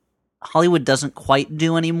that Hollywood doesn't quite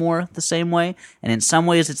do anymore the same way. And in some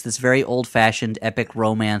ways, it's this very old-fashioned epic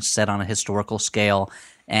romance set on a historical scale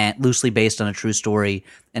and loosely based on a true story.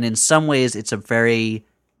 And in some ways, it's a very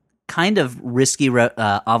kind of risky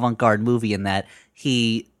avant-garde movie in that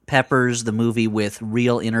he peppers the movie with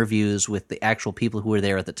real interviews with the actual people who were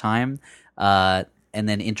there at the time, and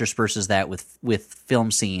then intersperses that with film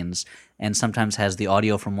scenes, and sometimes has the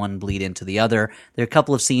audio from one bleed into the other. There are a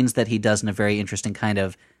couple of scenes that he does in a very interesting kind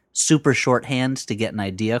of super shorthand to get an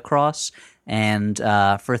idea across. And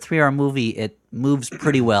for a 3-hour movie, it moves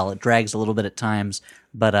pretty well. It drags a little bit at times,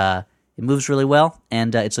 but it moves really well.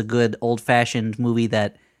 And it's a good old-fashioned movie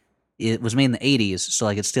that it was made in the 80s, so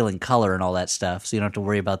like it's still in color and all that stuff, so you don't have to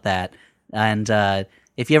worry about that. And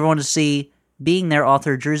if you ever want to see Being There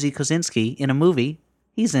author Jerzy Kosinski in a movie,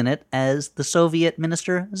 he's in it as the Soviet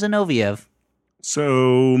minister Zinoviev.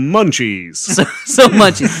 So, Munchies. So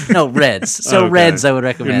Munchies. No, Reds. So Okay. Reds I would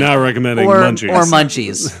recommend. You're not recommending or, Munchies. Or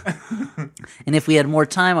Munchies. And if we had more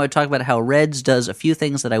time, I would talk about how Reds does a few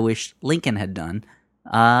things that I wish Lincoln had done.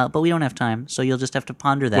 But we don't have time, so you'll just have to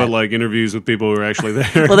ponder that. What, like interviews with people who are actually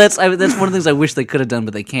there? Well, that's one of the things I wish they could have done,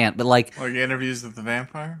 but they can't. But like interviews with the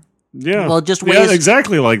vampire? Yeah. Well, just yeah, ways-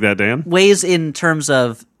 exactly like that, Dan. ways in terms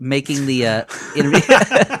of making the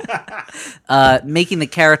making the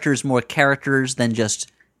characters more characters than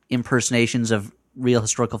just impersonations of real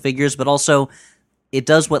historical figures, but also it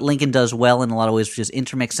does what Lincoln does well in a lot of ways, which is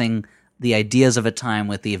intermixing the ideas of a time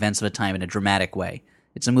with the events of a time in a dramatic way.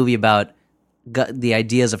 It's a movie about the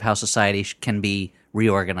ideas of how society can be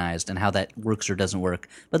reorganized and how that works or doesn't work.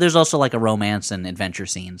 But there's also like a romance and adventure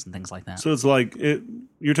scenes and things like that. So it's like,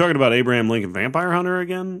 you're talking about Abraham Lincoln Vampire Hunter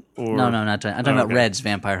again? Or? No, not I'm talking about okay. Red's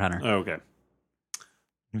Vampire Hunter. Oh, okay.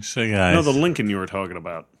 So guys, No, the Lincoln you were talking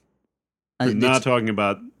about. You're not talking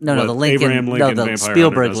about the what Lincoln, Abraham Lincoln the Vampire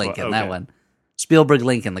Spielberg Hunter does. Lincoln, Okay. that one. Spielberg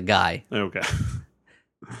Lincoln, the guy. Okay.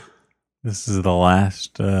 this is the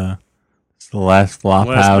last flop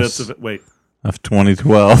Last house bits of it. Wait. of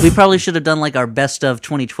 2012. We probably should have done like our best of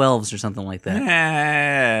 2012s or something like that.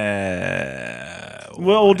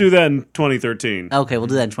 Well, we'll do that in 2013. Okay, we'll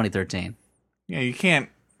do that in 2013. Yeah, you can't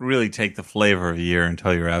really take the flavor of a year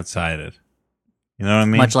until you're outside it. You know what I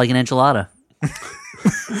mean? Much like an enchilada.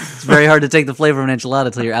 It's very hard to take the flavor of an enchilada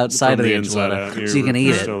until you're outside From of the inside enchilada, out. so you can eat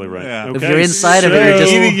it. Totally right. Yeah. Okay, If you're inside of it, you're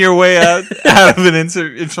just- eating your way out of an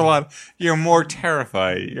enchilada. You're more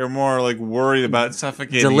terrified. You're more like worried about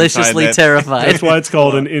suffocating. Deliciously inside that. terrified. That's why it's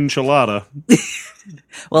called an enchilada.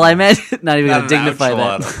 Well, I meant not even going Not to an dignify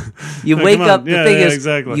that. enchilada. You No, wake come up. on. The Yeah, thing yeah, is,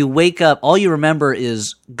 exactly. you wake up. All you remember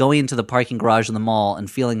is going into the parking garage in the mall and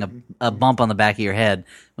feeling a bump on the back of your head.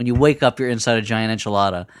 When you wake up, you're inside a giant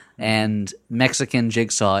enchilada, and Mexican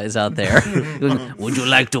Jigsaw is out there. Would you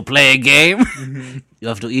like to play a game? You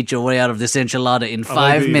have to eat your way out of this enchilada in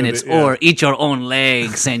 5 minutes, yeah. or eat your own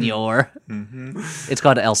leg, senor. It's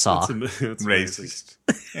called El Saw. It's Racist.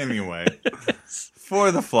 Anyway,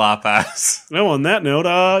 for the flop house, No, on that note,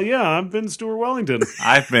 yeah, I've been Stuart Wellington.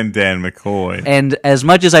 I've been Dan McCoy. And as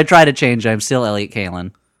much as I try to change, I'm still Elliot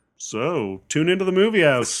Kalin. So, tune into the movie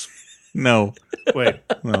house. No, Wait,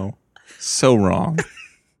 no, so wrong.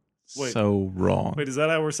 Wait. So wrong. is that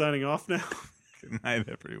how we're signing off now? Good night,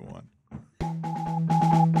 everyone.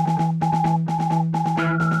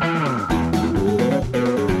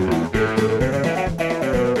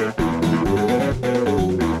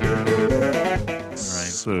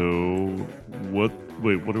 So, what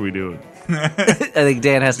are we doing? I think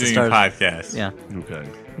Dan has to Doing a start. podcast. Yeah. Okay.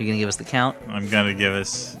 You gonna give us the count? I'm gonna give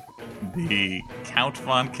us the Count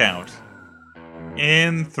Von Count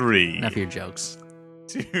in 3, Enough of your jokes.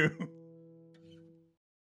 2.